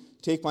Thee.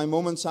 Take my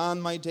moments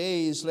and my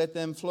days, let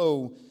them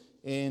flow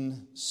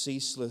in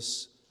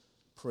ceaseless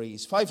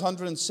praise.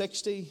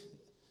 560,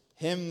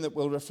 hymn that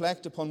will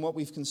reflect upon what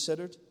we've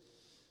considered.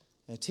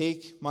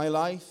 Take my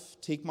life,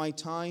 take my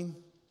time,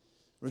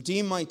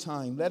 redeem my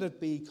time, let it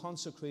be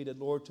consecrated,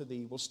 Lord, to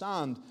Thee. We'll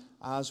stand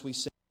as we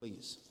sing,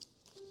 please.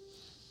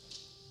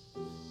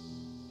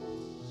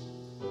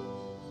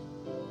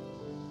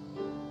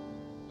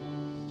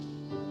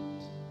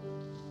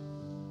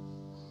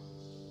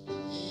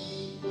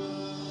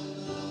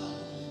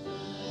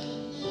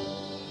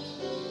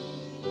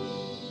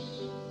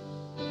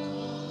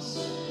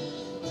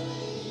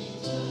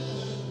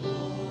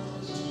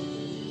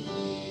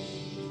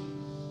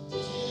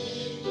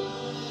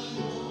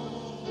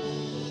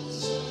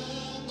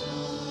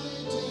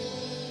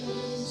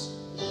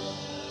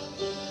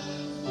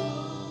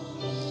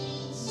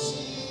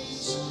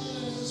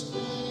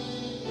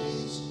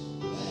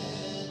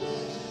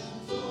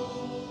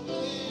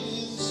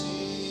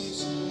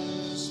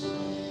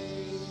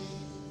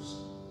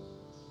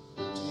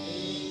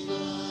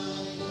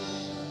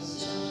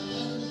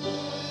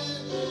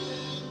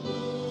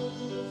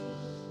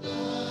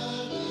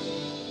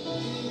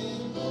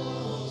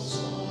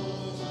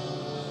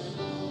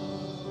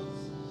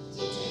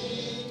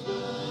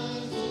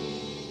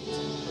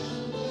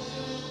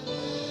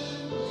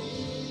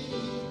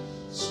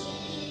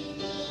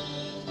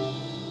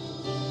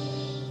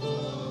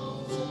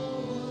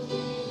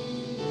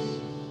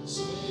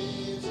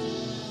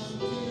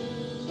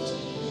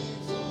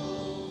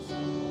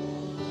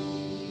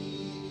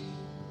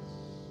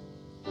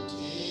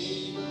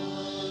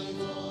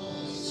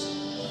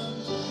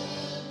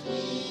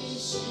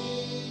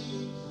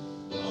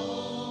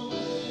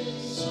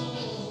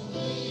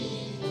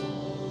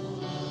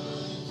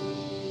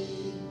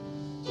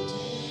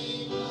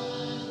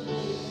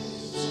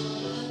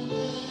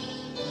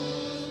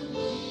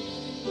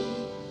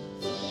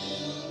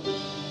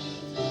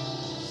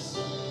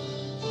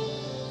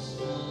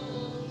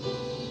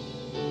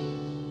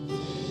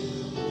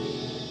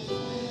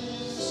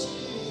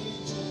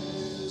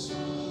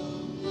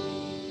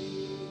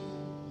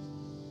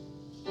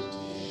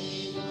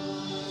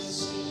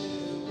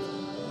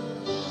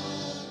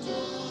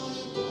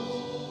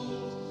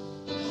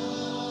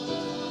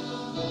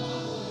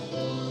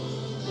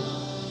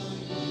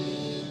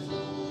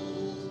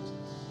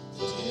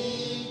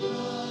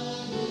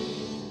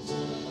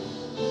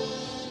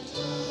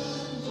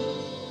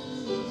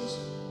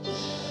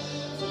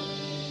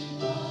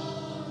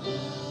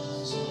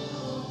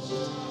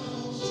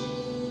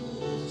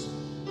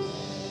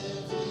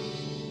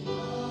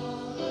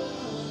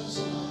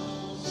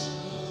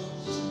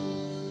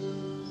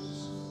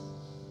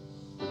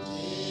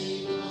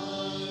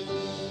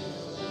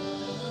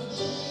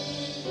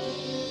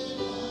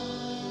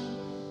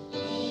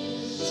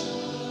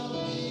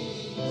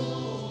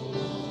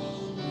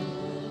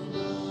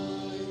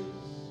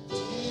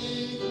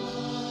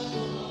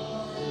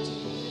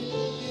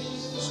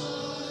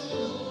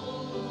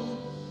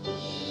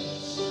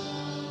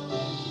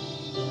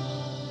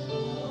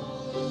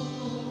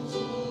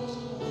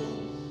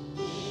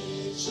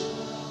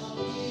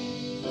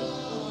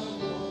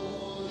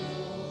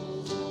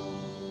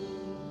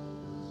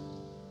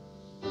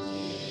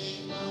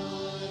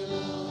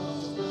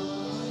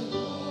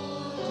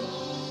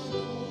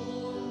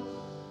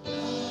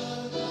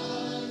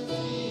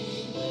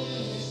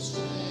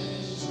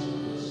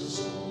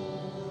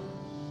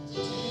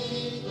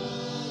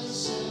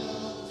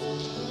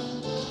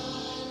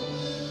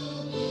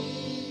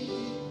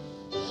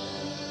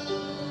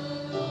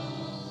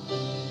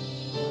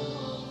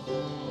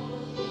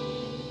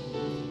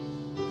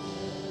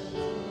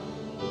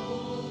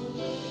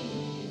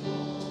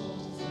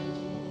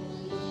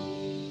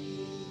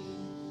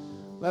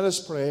 Let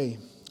us pray.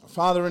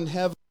 Father in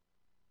heaven,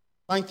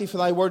 thank Thee for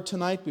Thy word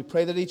tonight. We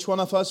pray that each one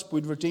of us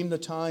would redeem the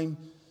time,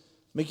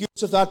 make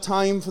use of that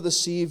time for the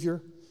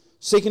Savior,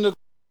 seeking to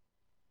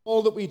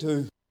all that we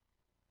do.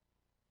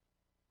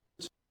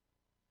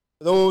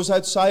 Those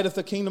outside of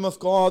the kingdom of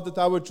God, that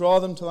Thou would draw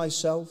them to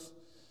Thyself,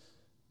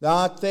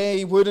 that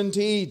they would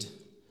indeed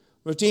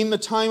redeem the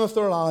time of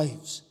their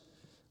lives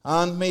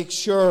and make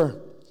sure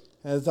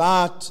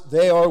that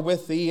they are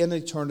with Thee in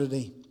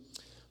eternity.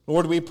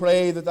 Lord, we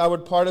pray that Thou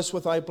would part us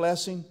with Thy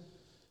blessing.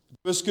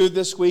 Do us good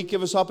this week.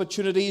 Give us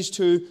opportunities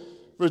to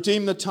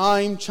redeem the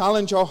time,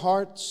 challenge our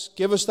hearts.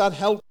 Give us that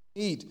help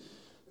we need,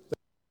 the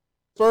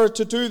Spirit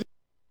to do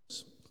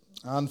this.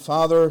 And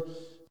Father,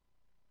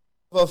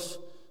 of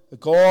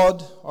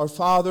God, our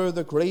Father,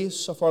 the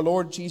grace of our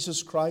Lord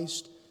Jesus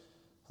Christ,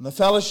 and the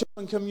fellowship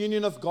and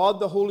communion of God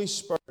the Holy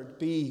Spirit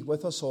be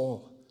with us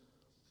all.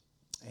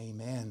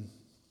 Amen.